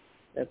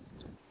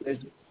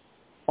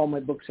 All my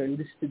books are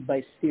listed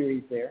by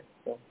series there.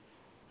 So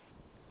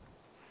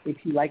if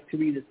you like to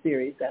read a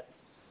series,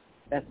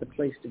 that's the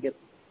place to get.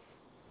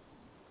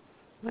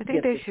 I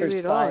think they should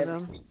read all of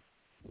them.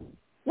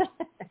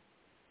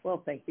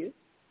 Well, thank you.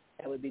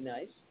 That would be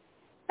nice.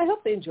 I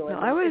hope they enjoy it.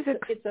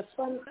 It's a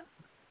fun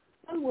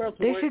world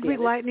to work in. They should read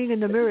Lightning in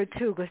the Mirror,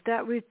 too, because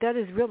that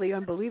is really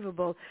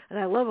unbelievable. And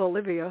I love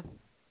Olivia.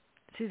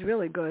 She's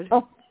really good.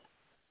 Oh.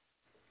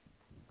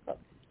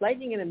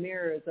 Lightning in a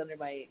Mirror is under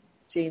my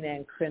Jane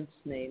Ann Krentz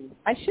name.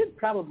 I should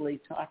probably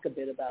talk a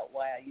bit about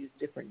why I use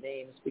different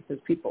names, because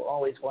people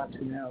always want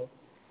to know.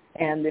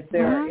 And if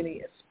there are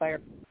any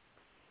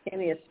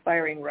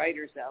aspiring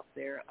writers out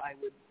there, I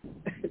would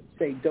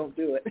say don't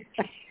do it.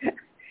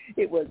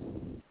 It was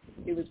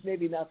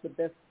maybe not the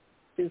best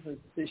business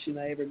decision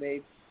I ever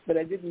made, but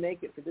I didn't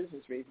make it for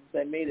business reasons.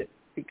 I made it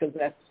because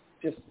that's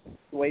just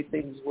the way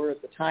things were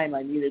at the time.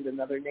 I needed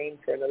another name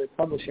for another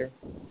publisher.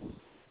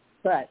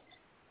 But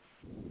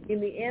in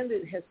the end,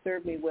 it has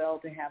served me well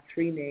to have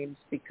 3 names,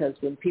 because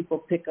when people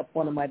pick up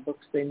one of my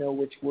books, they know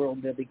which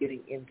world they'll be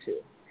getting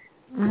into.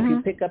 If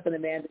you pick up an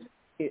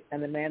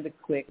Amanda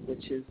Quick,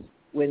 which is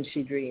When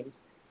She Dreams,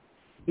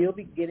 you'll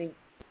be getting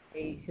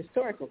a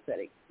historical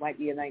setting. It might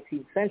be a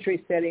 19th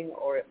century setting,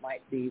 or it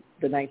might be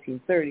the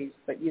 1930s,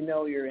 but you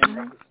know you're in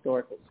the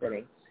historical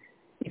setting.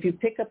 If you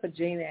pick up a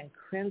Jane Ann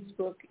Krentz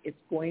book,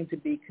 it's going to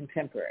be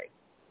contemporary.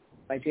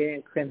 My Jane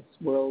Ann Krentz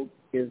world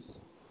is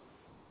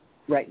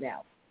right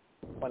now,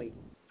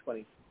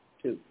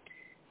 2022.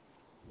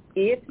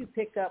 If you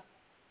pick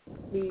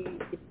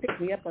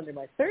me up under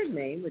my 3rd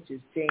name, which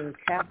is Jane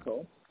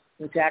Castle,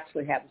 which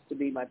actually happens to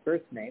be my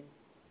birth name,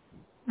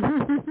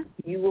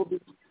 you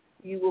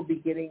will be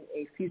getting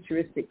a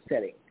futuristic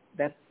setting.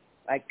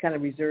 I kind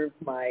of reserved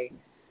my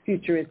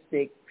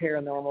futuristic,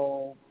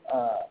 paranormal,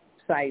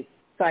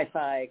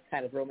 sci-fi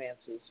kind of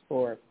romances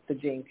for the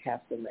Jane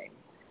Castle name.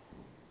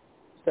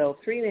 So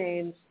 3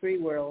 names, 3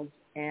 worlds,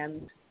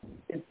 and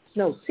it's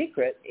no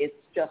secret. It's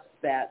just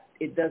that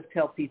it does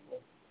tell people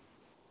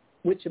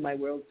which of my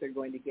worlds they're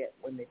going to get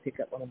when they pick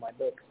up one of my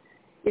books.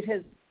 It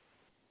has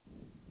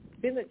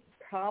been a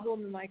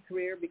problem in my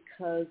career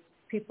because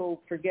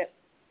people forget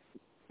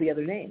the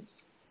other names.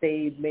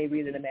 They may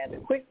read an Amanda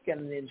Quick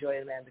and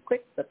enjoy Amanda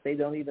Quick, but they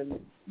don't even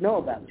know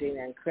about Jane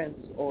Ann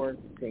Krentz or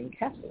Jane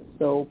Castle.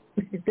 So,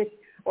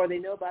 or they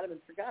know about them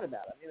and forgot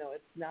about them.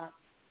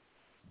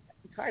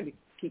 It's hard to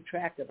keep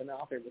track of an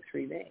author with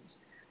 3 names,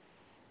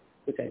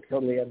 which I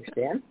totally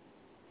understand.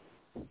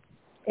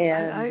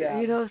 And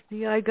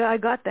I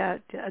got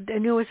that.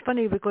 And it was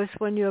funny because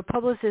when your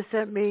publicist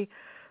sent me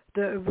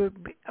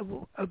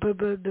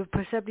the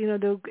percept,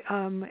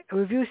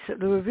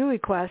 the review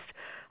request,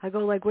 I go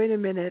like, wait a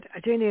minute,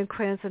 Janie and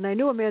Krantz, and I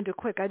knew Amanda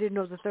Quick. I didn't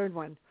know the third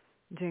one,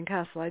 Jane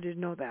Castle. I didn't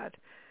know that.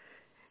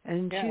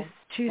 And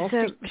she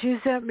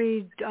sent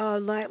me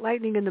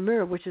Lightning in the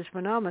Mirror, which is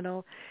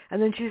phenomenal.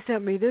 And then she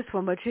sent me this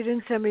one, but she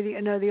didn't send me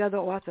the other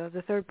author,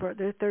 the third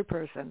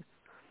person.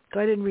 So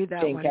I didn't read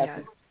that Jane one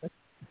Castle. yet.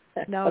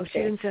 No, okay. She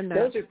didn't send that.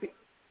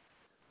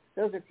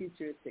 Those are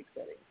futuristic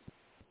settings.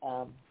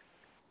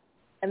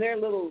 And they're a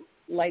little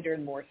lighter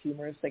and more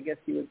humorous, I guess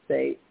you would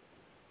say.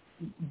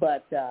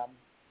 But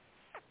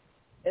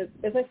as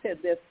I said,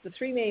 the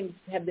three names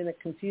have been a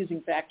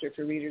confusing factor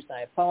for readers, and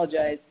I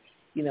apologize.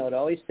 It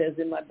always says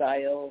in my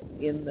bio,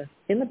 in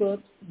the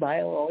book,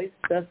 bio always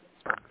spells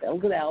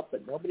it out,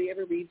 but nobody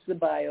ever reads the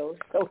bio,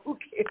 so who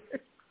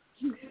cares?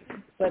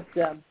 But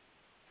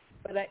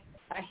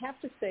I have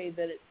to say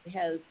that it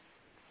has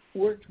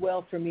worked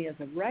well for me as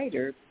a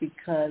writer,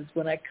 because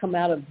when I come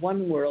out of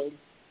one world,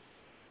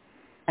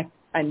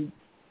 I'm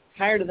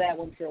tired of that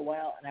one for a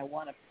while, and I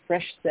want a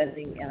fresh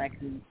setting, and I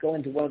can go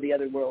into one of the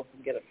other worlds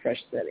and get a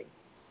fresh setting.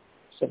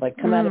 So if I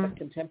come out of a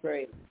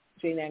contemporary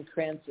Jane Ann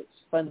Krantz, it's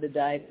fun to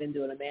dive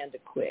into an Amanda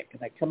Quick.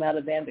 If I come out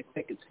of Amanda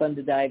Quick, it's fun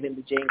to dive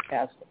into Jane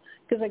Castle,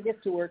 because I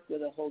get to work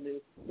with a whole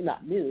new,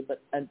 not new,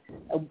 but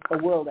a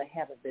world I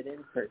haven't been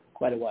in for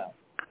quite a while,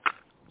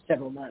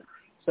 several months.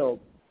 So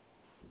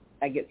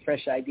I get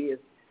fresh ideas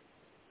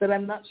that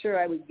I'm not sure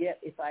I would get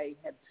if I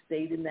had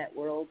stayed in that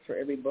world for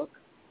every book.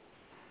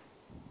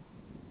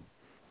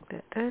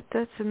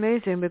 That's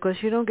amazing,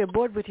 because you don't get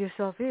bored with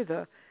yourself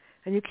either,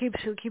 and you keeps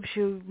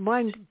your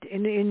mind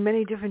in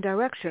many different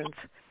directions,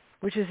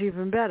 which is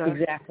even better.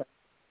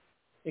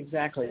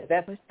 Exactly.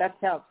 That's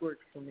how it's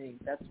worked for me.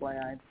 That's why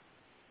I'm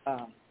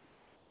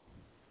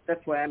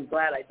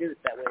glad I did it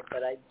that way.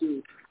 But I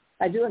do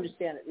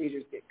understand that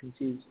readers get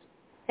confused.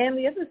 And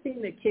the other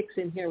thing that kicks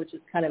in here, which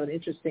is kind of an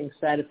interesting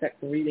side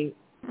effect from reading,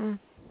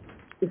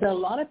 is that a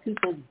lot of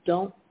people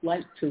don't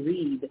like to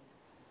read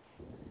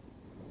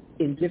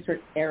in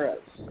different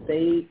eras.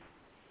 They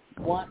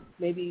want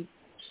maybe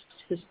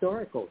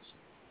historicals,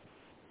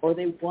 or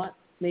they want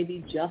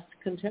maybe just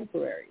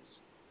contemporaries.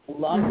 A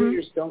lot of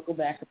readers don't go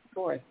back and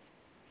forth,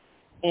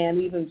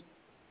 and even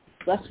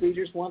less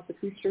readers want the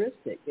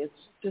futuristic. It's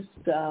just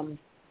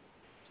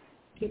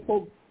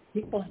people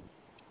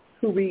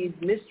who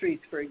read mysteries,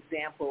 for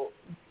example,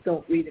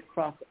 don't read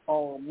across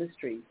all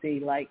mysteries.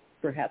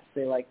 Perhaps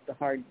they like the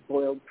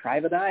hard-boiled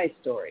private eye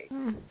story,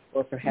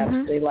 or perhaps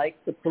they like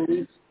the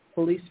police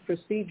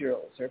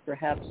procedurals, or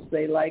perhaps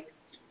they like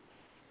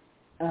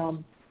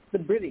the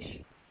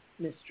British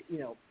mystery,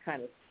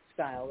 kind of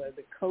style, or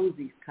the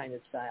cozy kind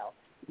of style.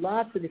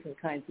 Lots of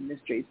different kinds of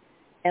mysteries.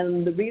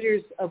 And the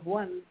readers of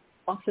one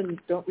often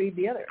don't read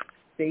the other.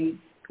 If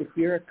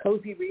you're a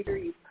cozy reader,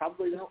 you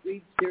probably don't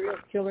read serial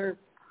killer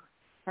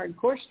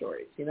hardcore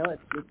stories.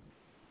 It's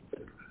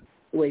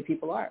the way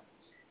people are.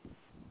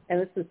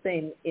 And it's the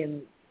same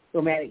in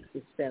romantic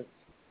suspense.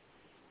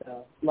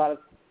 A lot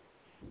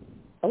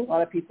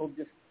of people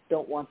just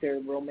don't want their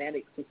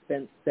romantic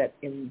suspense set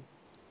in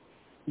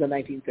the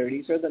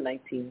 1930s or the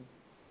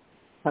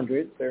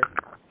 1900s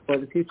or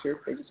the future.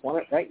 They just want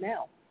it right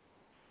now.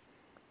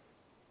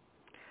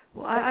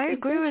 Well, I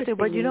agree with you,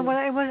 but you know what?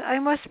 I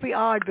must be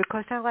odd,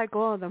 because I like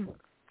all of them.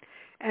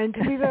 And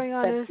to be very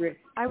honest,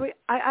 I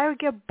would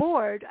get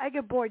bored. I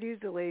get bored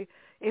easily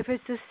if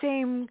it's the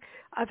same.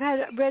 I've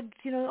read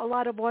a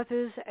lot of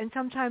authors, and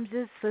sometimes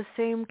it's the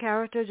same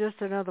character,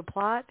 just another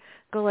plot.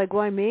 Go like,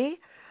 why me?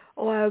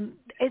 Or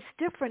it's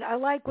different. I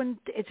like when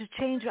it's a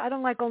change. I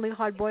don't like only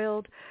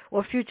hard-boiled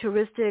or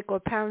futuristic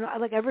or paranoid. I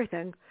like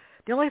everything.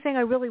 The only thing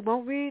I really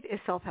won't read is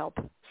self-help.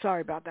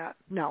 Sorry about that.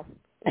 No,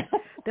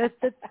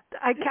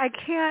 I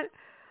can't.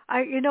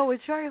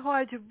 It's very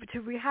hard to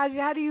read.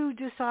 How do you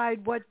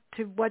decide what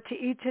to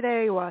eat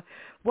today, or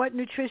what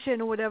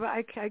nutrition or whatever?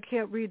 I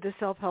can't read the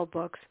self-help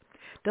books.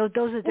 Those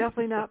are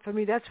definitely not for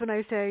me. That's when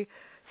I say,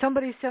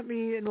 somebody sent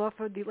me an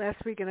offer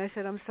last week, and I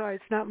said, I'm sorry,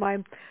 it's not my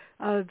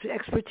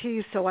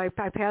expertise, so I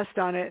passed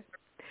on it.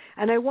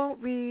 And I won't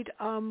read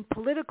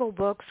political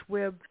books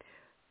where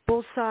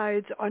both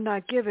sides are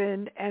not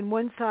given, and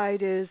one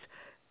side is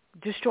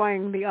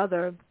destroying the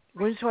other.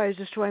 One side is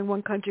destroying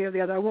one country or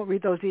the other. I won't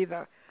read those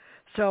either.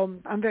 So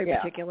I'm very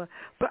particular.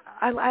 But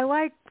I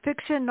like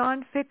fiction,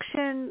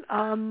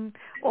 nonfiction,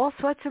 all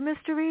sorts of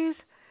mysteries.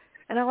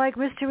 And I like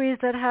mysteries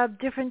that have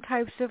different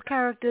types of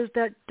characters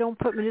that don't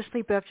put me to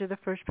sleep after the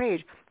first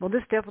page. Well,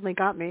 this definitely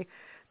got me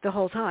the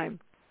whole time.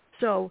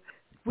 So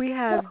we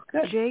have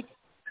Jake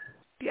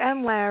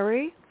and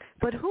Larry.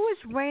 But who is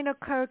Raina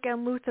Kirk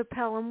and Luther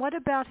Pell? And what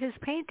about his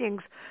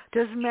paintings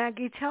does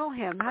Maggie tell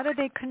him? How do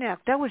they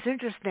connect? That was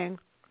interesting.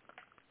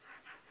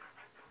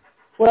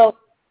 Well,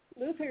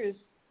 Luther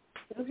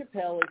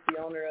Pell is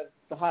the owner of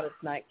the hottest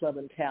nightclub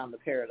in town, the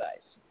Paradise.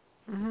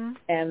 Mm-hmm.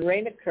 And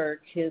Raina Kirk,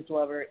 his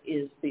lover,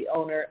 is the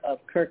owner of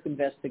Kirk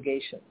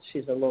Investigations.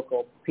 She's a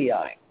local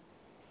PI.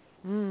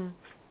 Mm.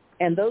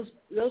 And those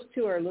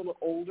two are a little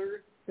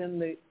older than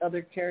the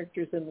other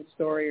characters in the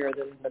story or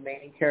than the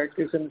main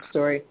characters in the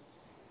story.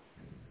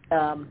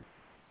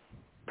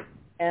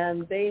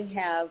 And they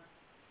have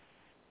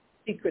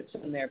secrets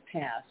in their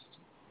past.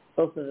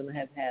 Both of them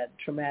have had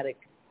traumatic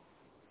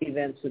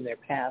events in their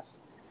past.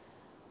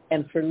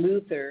 And for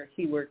Luther,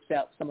 he works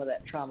out some of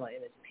that trauma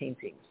in his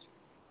paintings.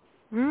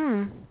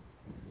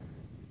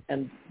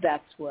 And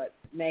that's what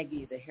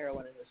Maggie, the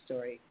heroine in the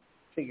story,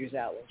 figures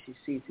out when she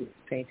sees his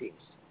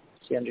paintings.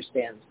 She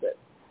understands that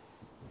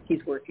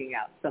he's working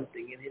out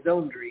something in his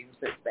own dreams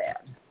that's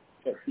bad,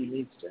 that he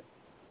needs to.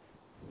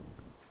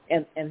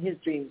 And his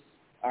dreams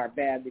are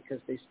bad because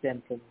they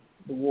stem from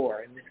the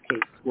war, in this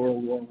case,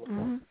 World War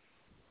I.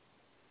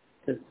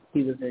 Because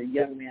he was a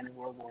young man in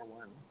World War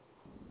I.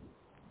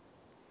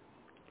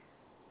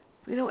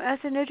 You know, as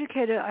an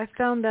educator, I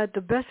found that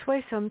the best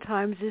way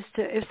sometimes is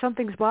to, if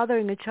something's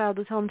bothering a child,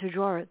 to tell them to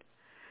draw it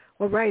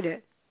or write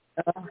it,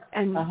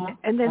 and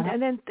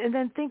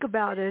then think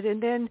about it.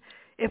 And then,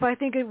 if I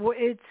think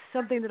it's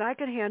something that I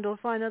can handle,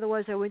 fine.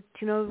 Otherwise, I would,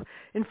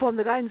 inform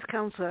the guidance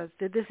counselor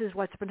that this is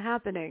what's been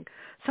happening.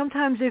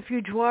 Sometimes, if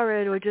you draw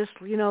it or just,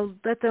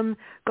 let them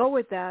go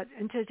with that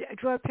and to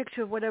draw a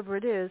picture of whatever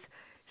it is.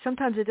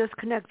 Sometimes it does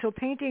connect. So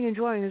painting and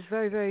drawing is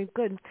very, very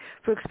good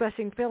for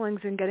expressing feelings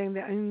and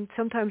and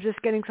sometimes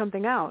just getting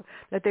something out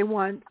that they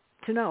want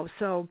to know.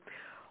 So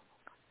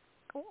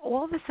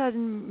all of a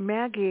sudden,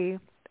 Maggie,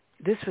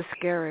 this was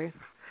scary,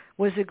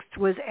 was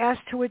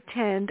asked to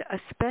attend a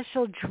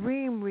special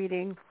dream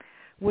reading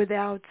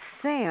without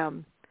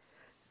Sam.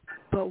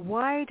 But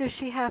why does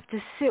she have to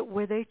sit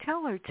where they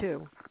tell her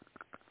to?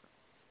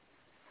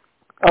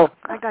 Oh,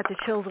 I got the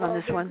chills on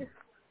this one.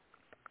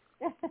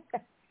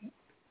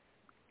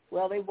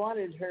 Well, they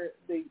wanted her.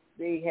 They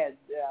had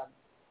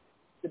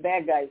the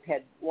bad guys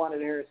had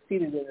wanted her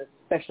seated in a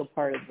special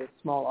part of the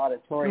small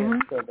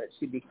auditorium so that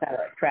she'd be kind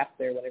of trapped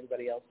there when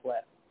everybody else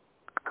left.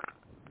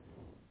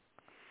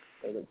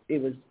 So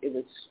it was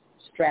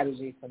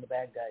strategy from the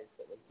bad guys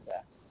that was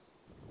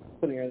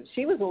putting her.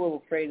 She was a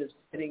little afraid of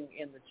sitting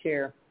in the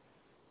chair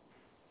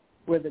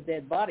where the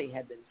dead body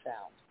had been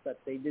found,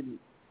 but they didn't.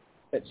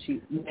 But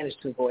she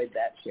managed to avoid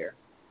that chair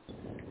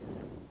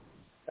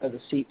or the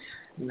seat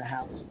in the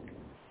house.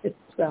 It's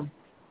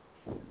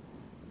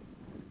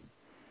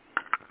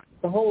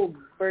the whole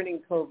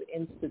Burning Cove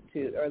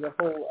Institute, or the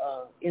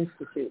whole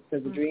Institute for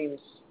the Dreams,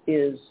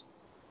 is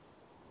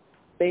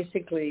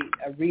basically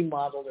a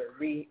remodeled or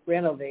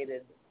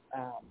renovated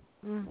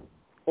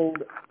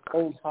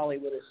old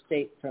Hollywood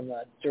estate from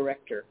a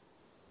director,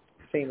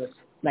 famous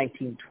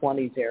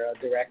 1920s era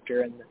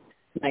director, and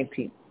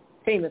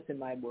famous in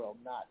my world,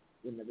 not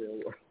in the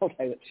real world,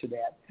 I should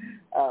add.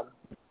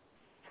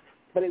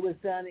 But it was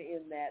done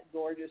in that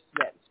gorgeous,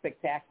 that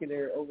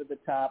spectacular,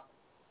 over-the-top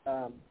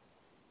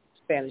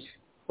Spanish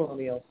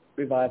colonial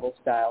revival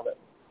style that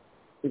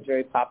was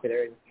very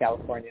popular in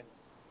California.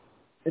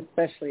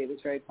 Especially, it was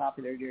very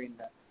popular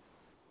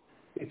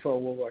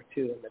before World War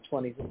II in the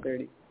 20s and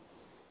 30s.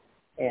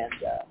 And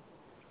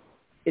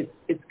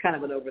it's kind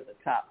of an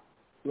over-the-top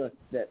look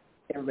that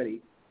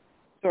everybody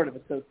sort of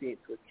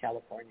associates with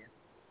California.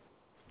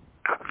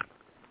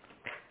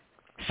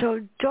 So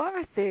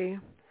Dorothy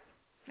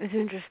is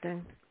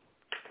interesting.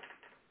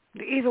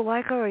 You either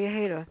like her or you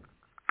hate her.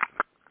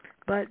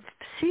 But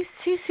she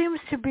seems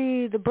to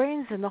be the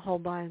brains in the whole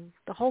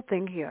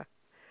thing here.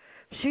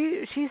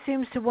 She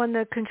seems to one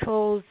that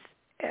controls.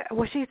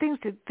 Well, she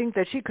thinks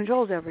that she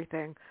controls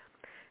everything.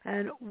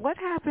 And what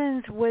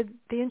happens with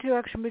the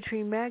interaction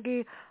between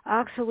Maggie,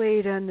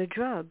 Oxalate, and the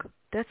drug?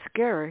 That's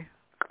scary.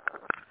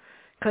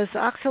 Because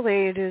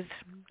Oxalate is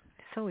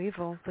so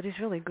evil, but he's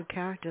really a good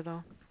character,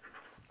 though.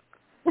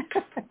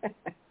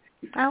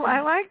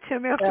 I liked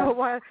him after a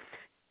while.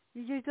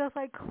 You're just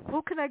like,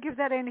 who can I give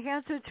that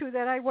enhancer to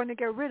that I want to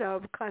get rid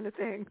of, kind of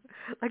thing.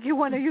 Like you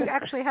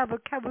actually have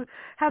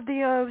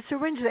the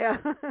syringe there.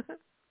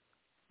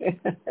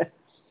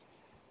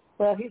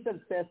 Well, he's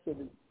obsessed with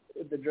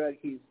the drug.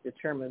 He's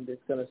determined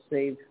it's going to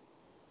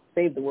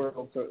save the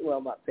world.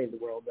 Well, not save the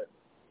world, but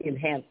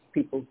enhance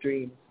people's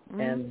dreams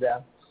and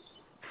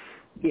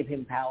give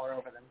him power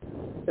over them.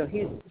 So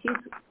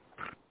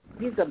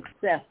he's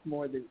obsessed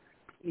more than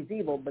he's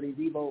evil, but he's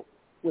evil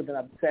with an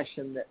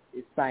obsession that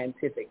is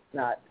scientific.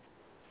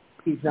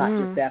 He's not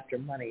just after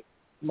money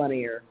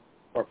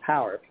or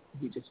power.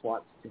 He just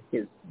wants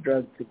his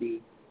drug to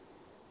be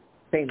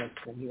famous,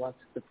 and he wants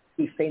to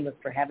be famous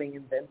for having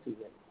invented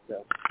it.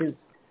 So his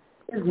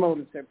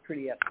motives are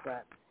pretty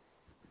upfront.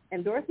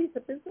 And Dorothy's a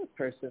business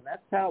person.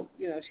 That's how,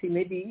 she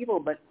may be evil,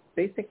 but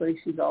basically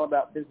she's all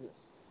about business.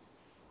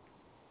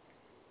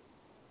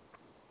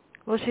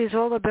 Well, she's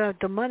all about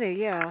the money,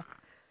 yeah.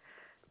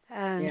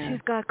 And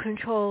she's got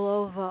control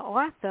over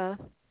Arthur,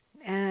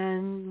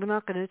 and we're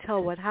not going to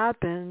tell what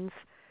happens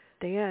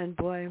at the end.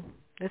 Boy,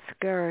 it's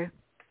scary.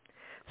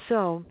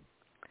 So,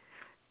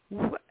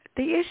 the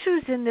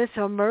issues in this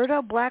are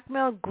murder,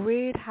 blackmail,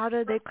 greed. How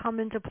do they come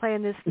into play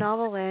in this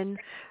novel? And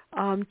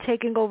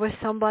taking over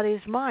somebody's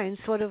mind,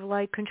 sort of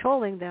like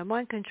controlling them,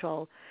 mind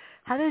control.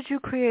 How did you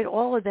create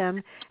all of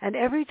them? And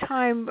every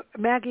time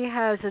Maggie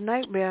has a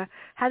nightmare,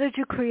 how did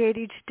you create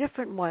each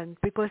different one?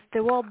 Because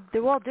they're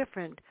all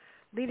different,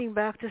 leading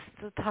back to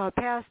her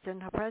past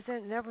and her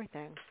present and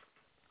everything.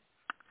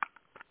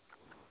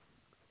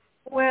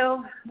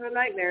 Well, the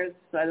nightmares,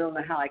 I don't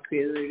know how I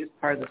created it. They're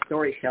just part of the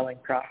storytelling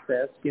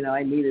process.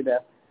 I needed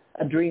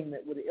a dream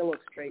that would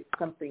illustrate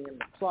something in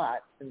the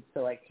plot, and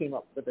so I came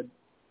up with a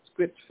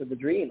script for the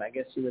dream, I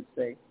guess you would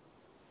say.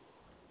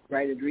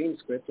 Write a dream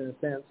script, in a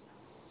sense.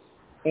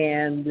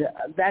 And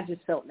that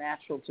just felt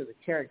natural to the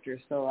character,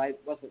 so I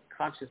wasn't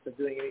conscious of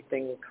doing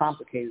anything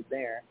complicated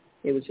there.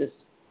 It was just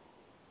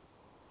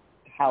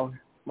how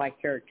my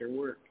character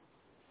worked.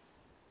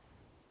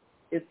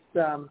 It's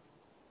the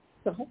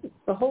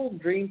whole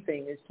dream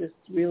thing is just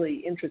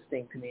really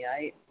interesting to me.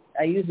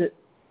 I use it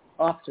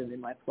often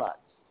in my plots.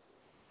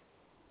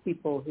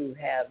 People who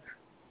have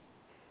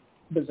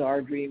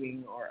bizarre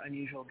dreaming or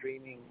unusual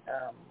dreaming.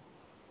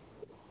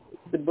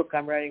 The book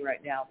I'm writing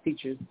right now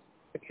features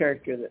a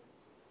character that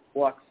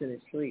walks in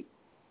his sleep,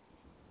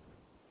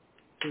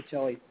 which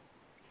always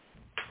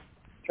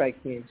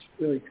strikes me as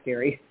really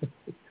scary.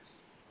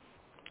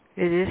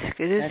 It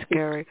is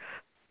scary.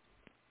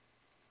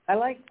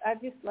 I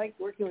just like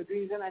working with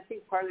dreams, and I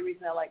think part of the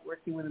reason I like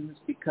working with them is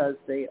because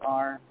they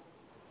are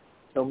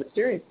so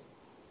mysterious.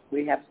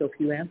 We have so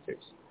few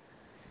answers.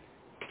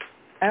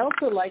 I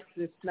also like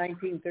this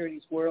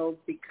 1930s world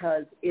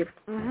because it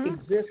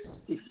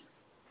exists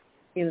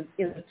in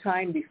a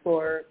time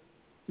before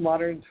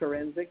modern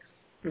forensics.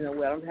 I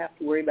don't have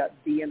to worry about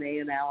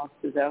DNA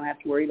analysis. I don't have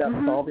to worry about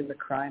solving the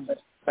crime, but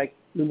like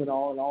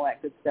luminol and all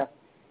that good stuff.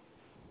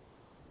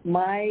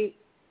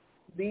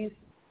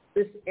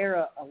 This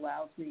era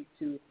allows me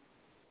to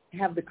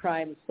have the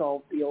crime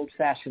solved the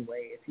old-fashioned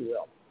way, if you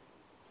will,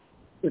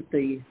 with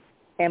the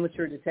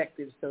amateur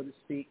detective, so to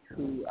speak,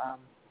 whose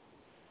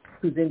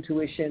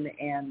intuition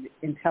and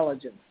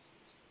intelligence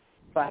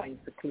finds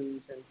the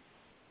clues and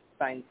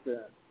finds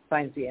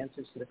the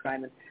answers to the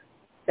crime. And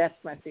that's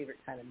my favorite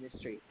kind of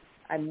mystery.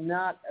 I'm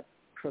not a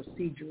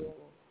procedural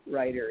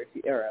writer,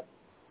 or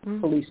a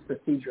police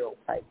procedural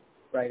type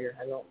writer.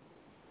 I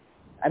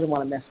don't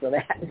want to mess with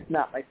that. It's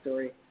not my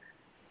story.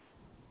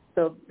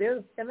 So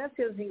that's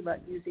the other thing about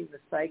using the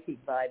psychic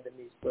vibe in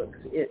these books.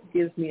 It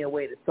gives me a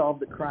way to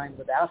solve the crime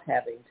without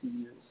having to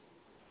use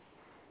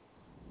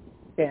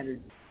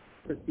standard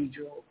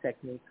procedural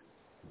techniques.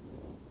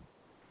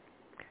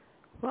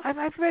 Well,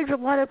 I've read a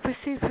lot of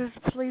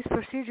police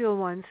procedural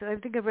ones. I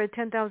think I've read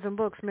 10,000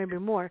 books, maybe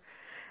more.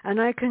 And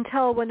I can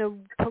tell when a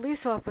police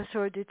officer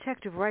or a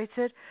detective writes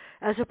it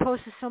as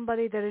opposed to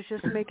somebody that is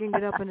just making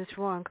it up and it's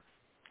wrong.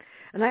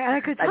 And I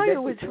could tell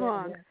you it's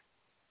wrong.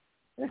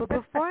 Yeah. But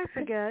before I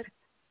forget,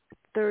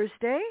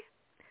 Thursday,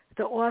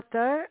 the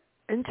author,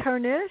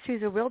 internist,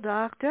 she's a real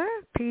doctor,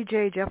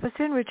 P.J.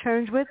 Jefferson,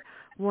 returns with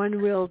One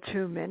Real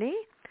Too Many.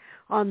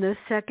 On the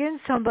 2nd,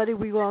 somebody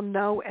we all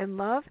know and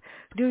love,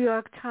 New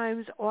York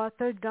Times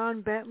author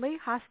Don Bentley,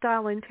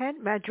 Hostile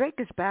Intent, Matt Drake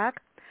is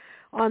back.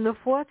 On the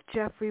 4th,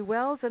 Jeffrey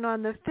Wells. And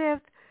on the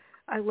 5th,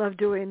 I love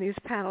doing these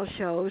panel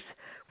shows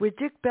with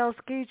Dick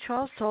Belsky,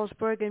 Charles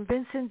Salzberg, and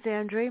Vincent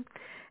Zandri.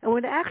 And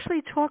we'll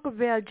actually talk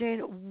about,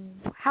 Jane,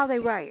 how they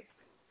write,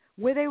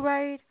 where they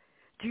write.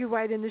 Do you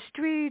write in the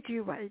street? Do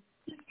you write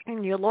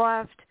in your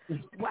loft?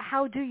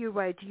 How do you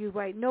write? Do you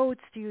write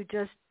notes? Do you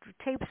just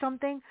tape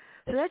something?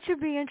 So that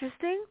should be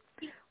interesting.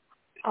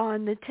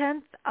 On the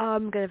 10th,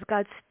 I've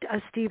got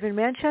Steve in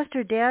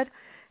Manchester, Dad.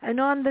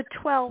 And on the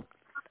 12th,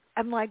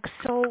 I'm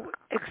so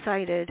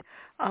excited.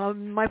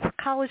 My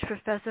college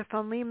professor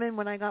from Lehman,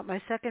 when I got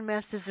my second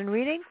master's in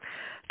reading,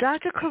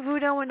 Dr.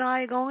 Cavuto and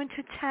I are going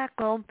to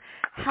tackle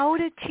how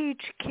to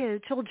teach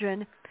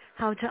children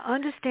how to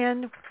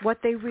understand what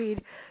they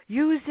read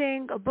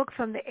using a book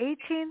from the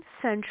 18th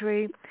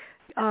century,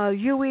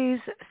 Yui's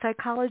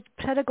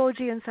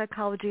Pedagogy and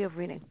Psychology of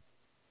Reading.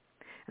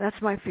 That's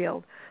my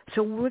field.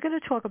 So we're going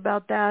to talk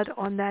about that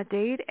on that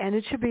date, and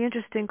it should be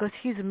interesting because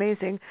he's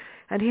amazing,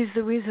 and he's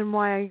the reason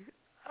why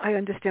I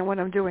understand what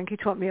I'm doing. He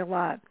taught me a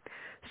lot.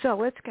 So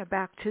let's get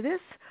back to this.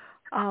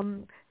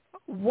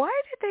 Why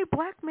did they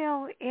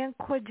blackmail Aunt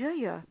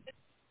Cordelia?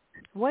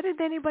 Why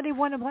did anybody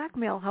want to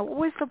blackmail her? What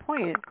was the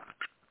point?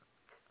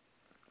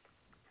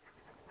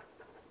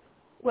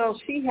 Well,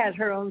 she had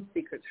her own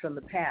secrets from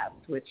the past,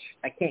 which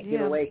I can't give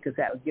away because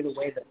that would give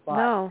away the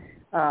plot.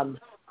 No.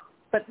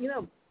 But,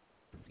 to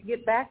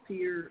get back to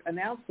your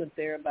announcement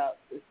there about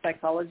the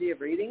psychology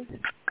of reading,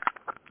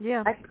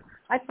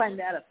 I find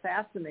that a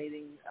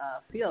fascinating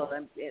field.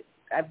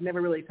 I've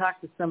never really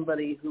talked to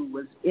somebody who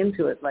was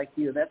into it like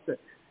you.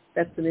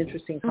 That's an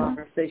interesting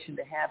conversation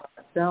to have on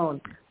its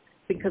own,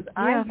 because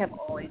I have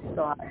always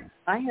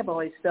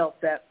felt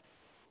that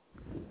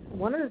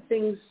one of the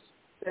things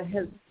that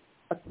has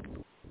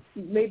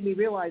made me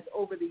realize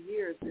over the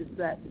years is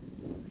that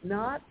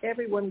not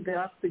everyone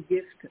got the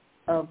gift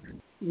of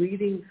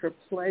reading for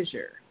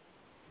pleasure.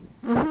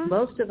 Mm-hmm.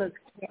 Most of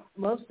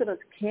us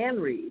can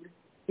read,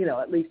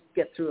 at least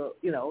get through,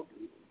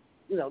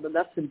 the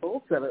nuts and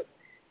bolts of it.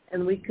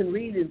 and we can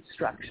read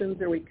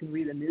instructions or we can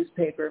read a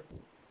newspaper.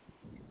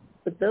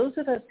 But those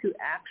of us who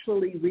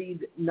actually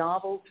read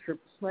novels for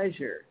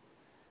pleasure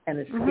and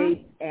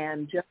escape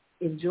and just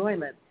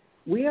enjoyment,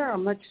 we are a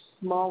much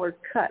smaller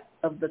cut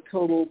of the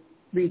total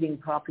reading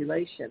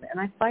population. And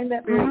I find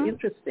that very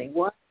interesting.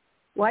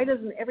 Why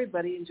doesn't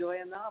everybody enjoy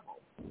a novel?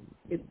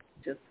 It's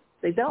just,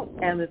 they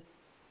don't. And it's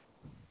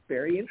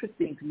very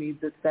interesting to me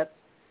that that's,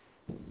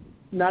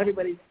 not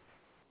everybody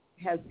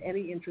has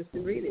any interest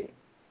in reading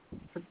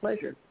for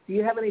pleasure. Do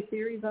you have any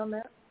theories on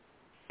that?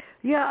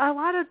 Yeah,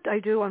 I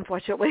do,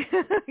 unfortunately.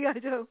 Yeah, I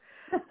do.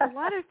 A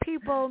lot of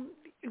people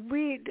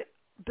read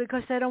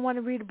because they don't want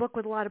to read a book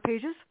with a lot of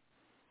pages.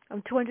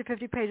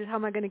 250 pages, how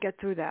am I going to get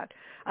through that?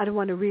 I don't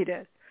want to read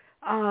it.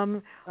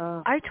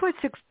 I taught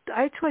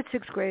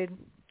sixth grade.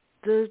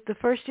 The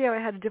first year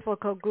I had a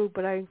difficult group,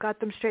 but I got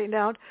them straightened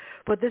out.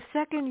 But the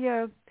second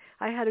year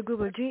I had a group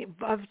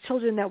of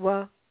children that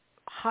were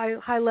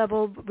high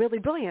level, really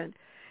brilliant.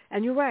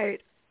 And you're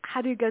right.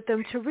 How do you get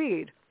them to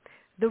read?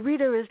 The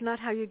reader is not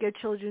how you get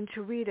children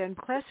to read. And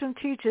classroom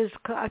teachers,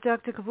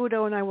 Dr.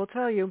 Cavuto and I will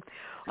tell you,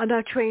 are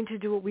not trained to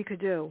do what we could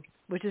do,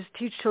 which is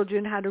teach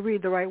children how to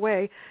read the right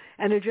way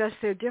and address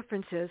their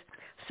differences.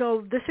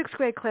 So the sixth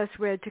grade class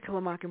read To Kill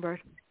a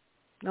Mockingbird.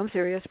 I'm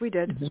serious. We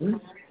did.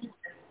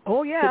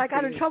 Oh, yeah, I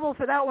got in trouble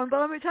for that one, but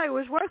let me tell you,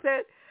 it was worth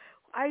it.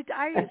 I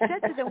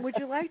said to them, would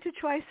you like to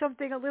try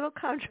something a little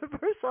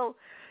controversial?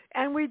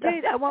 And we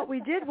did. And what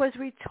we did was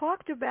we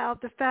talked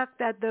about the fact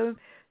that the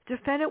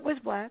defendant was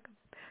black.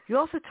 You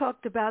also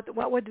talked about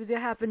what would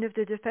happen if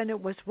the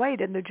defendant was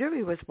white and the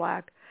jury was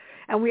black.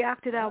 And we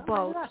acted out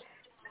both.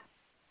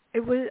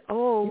 It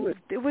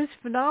was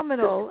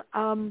phenomenal.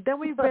 Then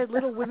we read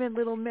Little Women,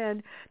 Little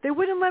Men. They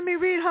wouldn't let me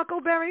read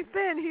Huckleberry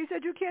Finn. He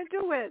said, you can't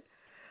do it.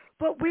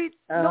 But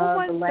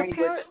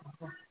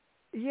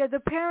the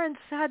parents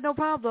had no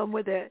problem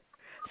with it.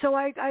 So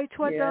I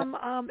taught them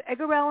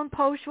Edgar Allan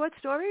Poe short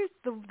stories,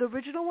 the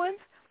original ones,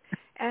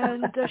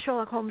 and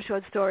Sherlock Holmes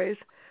short stories,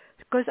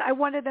 because I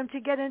wanted them to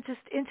get into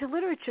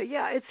literature.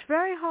 Yeah, it's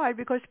very hard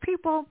because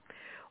people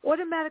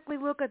automatically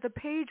look at the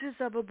pages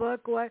of a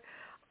book, or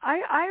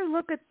I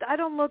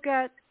don't look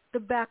at the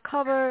back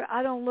cover.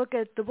 I don't look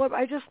at the book.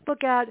 I just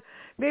look at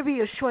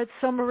maybe a short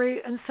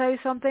summary and say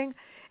something,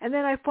 and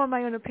then I form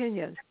my own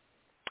opinion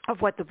of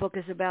what the book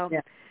is about.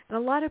 Yeah. And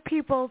a lot of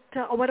people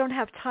tell, I don't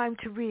have time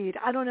to read.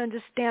 I don't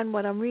understand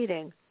what I'm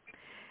reading.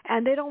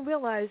 And they don't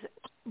realize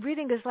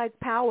reading is like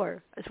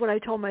power. That's what I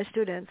told my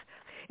students.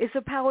 It's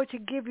the power to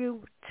give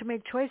you to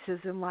make choices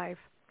in life.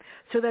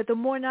 So that the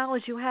more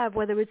knowledge you have,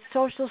 whether it's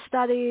social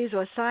studies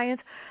or science,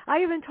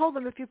 I even told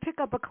them if you pick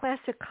up a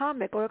classic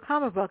comic or a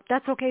comic book,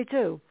 that's okay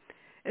too,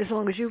 as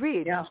long as you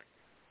read. Yeah.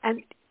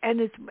 And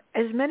it's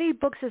as many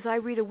books as I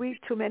read a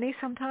week, too many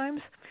sometimes.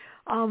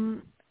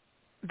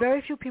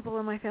 Very few people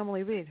in my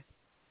family read.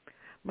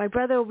 My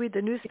brother will read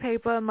the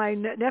newspaper. My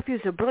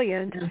nephews are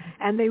brilliant,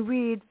 and they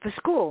read for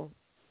school.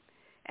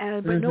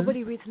 But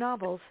nobody reads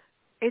novels.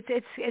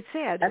 It's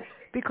sad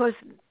because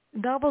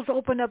novels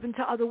open up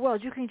into other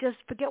worlds. You can just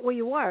forget where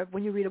you are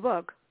when you read a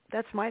book.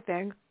 That's my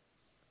thing.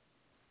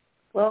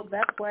 Well,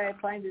 that's why I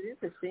find it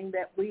interesting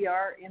that we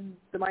are in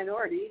the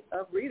minority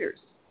of readers.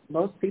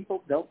 Most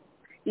people don't.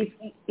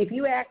 If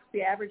you ask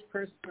the average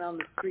person on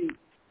the street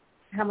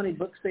how many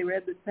books they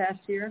read this past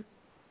year,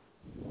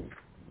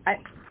 I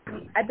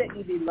bet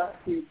you'd be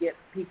lucky to get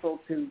people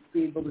to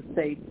be able to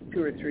say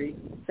 2 or 3.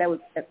 That was,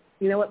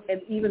 you know what?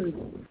 And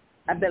even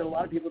I bet a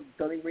lot of people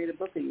don't even read a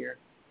book a year.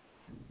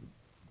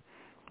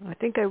 I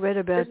think I read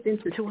about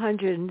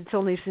 200, and it's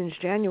only since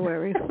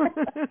January.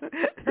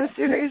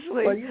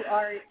 Seriously. Well,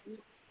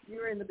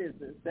 you're in the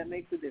business. That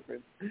makes a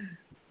difference.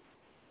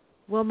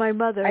 Well, my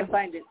mother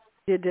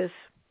did this.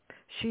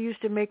 She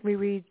used to make me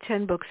read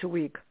 10 books a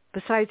week.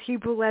 Besides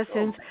Hebrew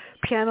lessons,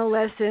 piano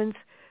lessons,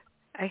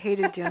 I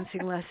hated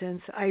dancing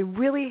lessons. I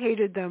really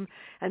hated them.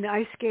 And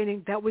ice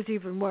skating, that was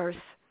even worse.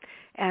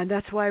 And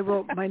that's why I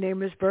wrote My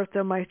Name is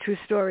Bertha, My True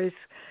Stories,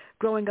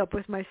 growing up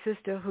with my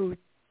sister who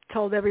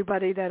told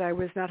everybody that I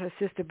was not her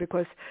sister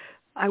because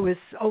I was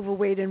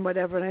overweight and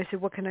whatever. And I said,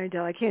 what can I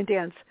do? I can't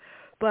dance.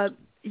 But,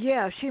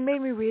 yeah, she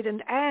made me read.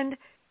 And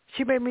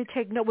she made me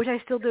take notes, which I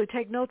still do,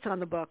 take notes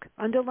on the book.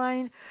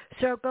 Underline,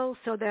 circle,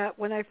 so that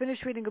when I finish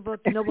reading a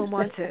book, no one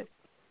wants it.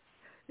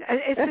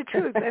 It's the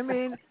truth. I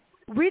mean,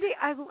 reading,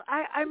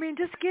 I mean,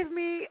 just give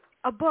me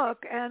a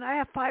book, and I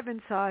have 5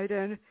 inside,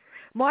 and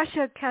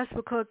Marcia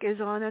Casper-Cook is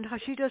on, and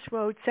she just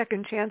wrote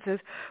Second Chances,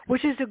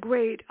 which is a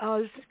great,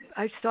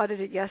 I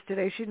started it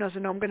yesterday. She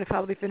doesn't know I'm going to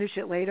probably finish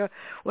it later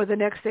or the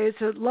next day.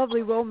 It's a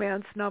lovely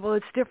romance novel.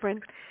 It's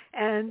different,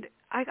 and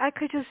I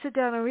could just sit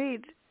down and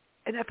read,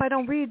 and if I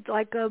don't read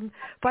like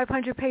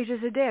 500 pages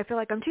a day, I feel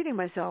like I'm cheating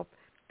myself.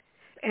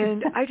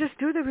 And I just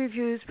do the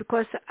reviews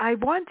because I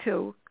want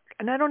to,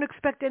 and I don't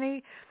expect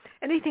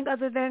anything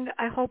other than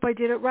I hope I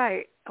did it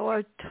right,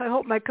 or I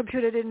hope my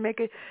computer didn't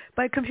make it.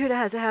 My computer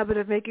has a habit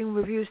of making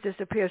reviews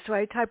disappear, so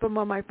I type them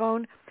on my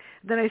phone,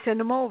 then I send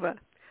them over.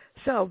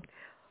 So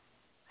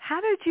how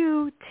did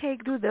you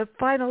do the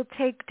final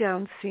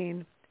takedown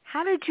scene?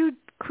 How did you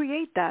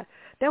create that?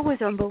 That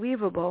was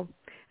unbelievable.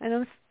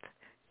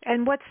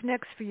 And what's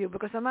next for you?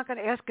 Because I'm not going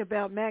to ask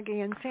about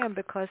Maggie and Sam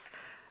because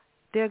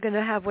they're going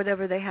to have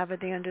whatever they have at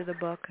the end of the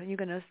book. And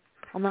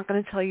I'm not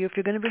going to tell you if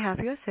you're going to be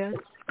happy or sad.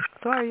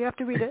 Sorry, you have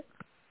to read it.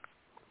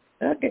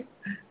 Okay.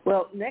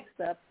 Well, next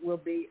up will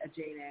be a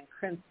Jane Ann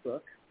Krentz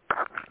book.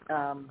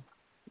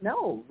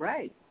 No,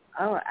 right.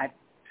 Oh, I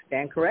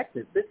stand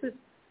corrected.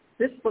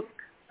 This book,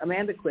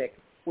 Amanda Quick,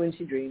 When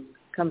She Dreams,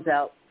 comes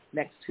out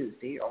next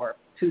Tuesday, or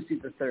Tuesday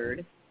the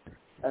 3rd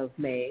of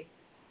May.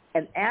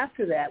 And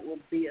after that will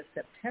be a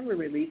September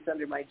release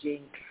under my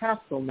Jane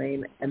Castle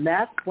name, and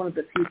that's one of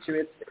the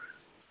futuristic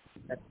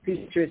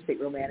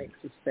romantic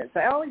suspense.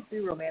 I always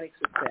do romantic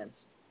suspense.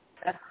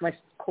 That's my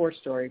core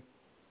story.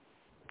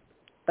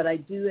 But I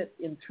do it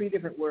in 3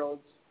 different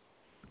worlds,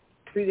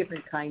 3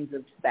 different kinds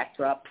of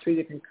backdrop, 3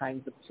 different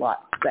kinds of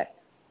plot.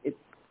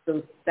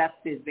 So that's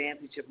the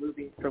advantage of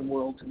moving from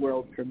world to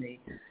world for me.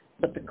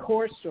 But the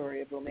core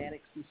story of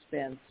romantic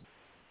suspense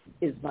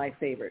is my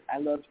favorite. I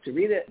love to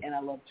read it, and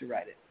I love to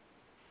write it.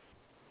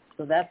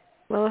 So that's...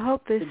 Well, I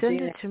hope they send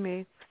it to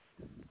me.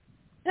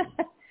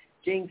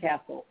 Jane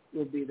Castle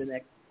will be the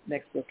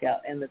next book out,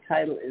 and the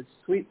title is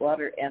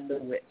Sweetwater and the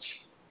Witch.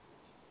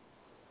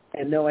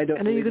 And no, I don't.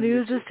 And are you going to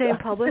use the same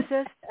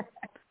publicist?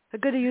 I'm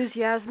going to use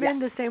Yasmin,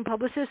 the same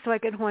publicist, so I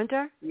can haunt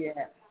her?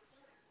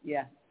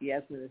 Yeah.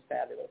 Yasmin is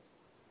fabulous.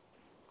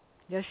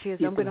 Yes, she is.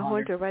 I'm going to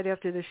haunt her right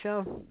after the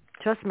show.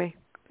 Trust me.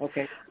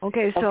 Okay.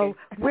 So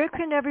where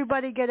can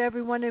everybody get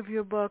every one of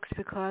your books?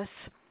 Because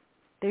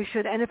they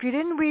should. And if you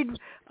didn't read,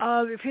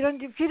 if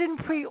you didn't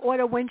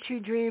pre-order When She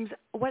Dreams,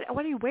 what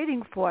are you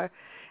waiting for?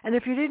 And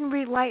if you didn't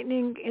read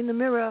Lightning in the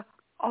Mirror,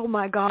 oh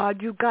my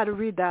God, you've got to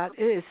read that.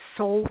 It is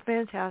so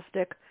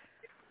fantastic.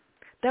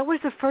 That was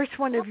the first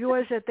one of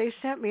yours that they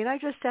sent me, and I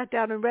just sat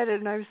down and read it,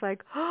 and I was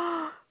like,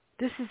 oh,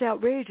 this is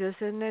outrageous.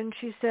 And then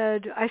she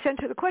said, I sent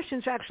her the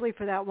questions actually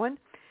for that one,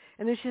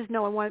 and then she says,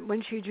 no, I want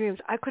When She Dreams.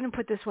 I couldn't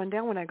put this one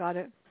down when I got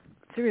it.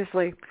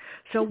 Seriously.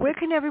 So where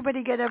can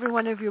everybody get every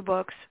one of your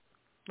books,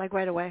 like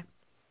right away?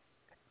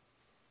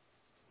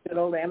 Good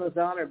old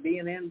Amazon or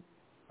B&N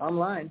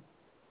online.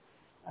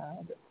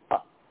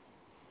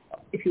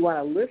 If you want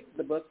to list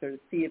the books or to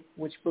see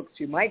which books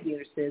you might be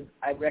interested in,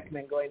 I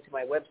recommend going to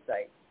my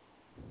website,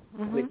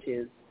 which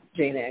is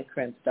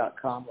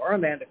janeannkrentz.com or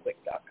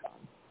amandaquick.com.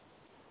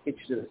 Get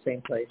you to the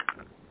same place.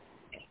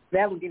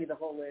 That will give you the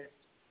whole list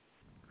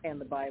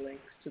and the buy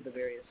links to the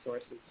various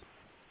sources.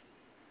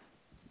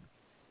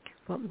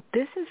 Well,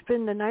 this has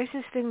been the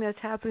nicest thing that's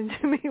happened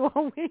to me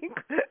all week,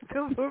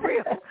 for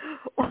real,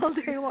 all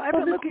day long. I've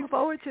been looking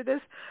forward to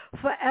this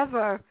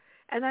forever.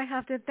 And I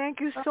have to thank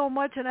you so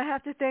much, and I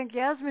have to thank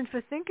Yasmin for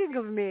thinking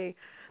of me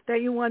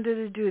that you wanted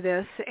to do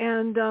this.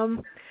 And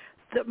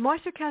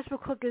Marsha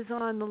Casper-Cook is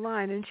on the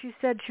line, and she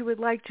said she would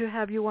like to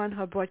have you on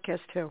her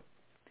broadcast too,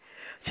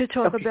 to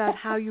talk about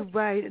how you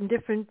write and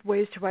different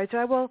ways to write. So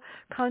I will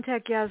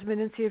contact Yasmin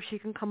and see if she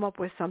can come up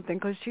with something,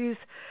 because she's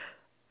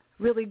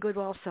really good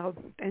also,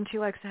 and she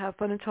likes to have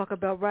fun and talk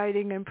about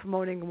writing and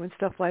promoting and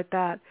stuff like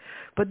that.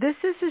 But this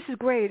is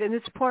great, and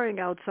it's pouring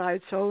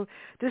outside, so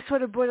this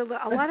sort of brought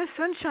a lot of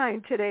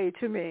sunshine today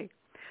to me.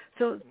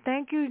 So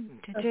thank you,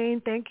 Jane.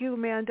 Thank you,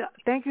 Amanda.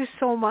 Thank you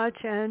so much.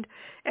 And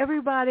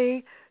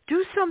everybody,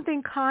 do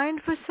something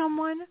kind for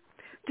someone.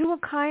 Do a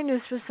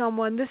kindness for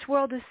someone. This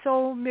world is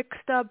so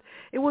mixed up.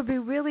 It would be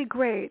really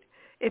great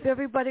if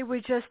everybody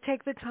would just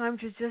take the time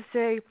to just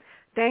say,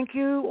 thank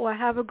you, or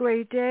have a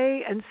great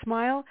day, and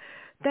smile.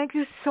 Thank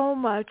you so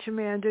much,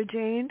 Amanda,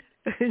 Jane.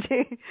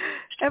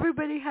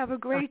 Everybody have a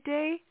great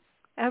day,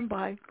 and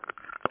bye.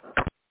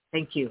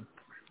 Thank you.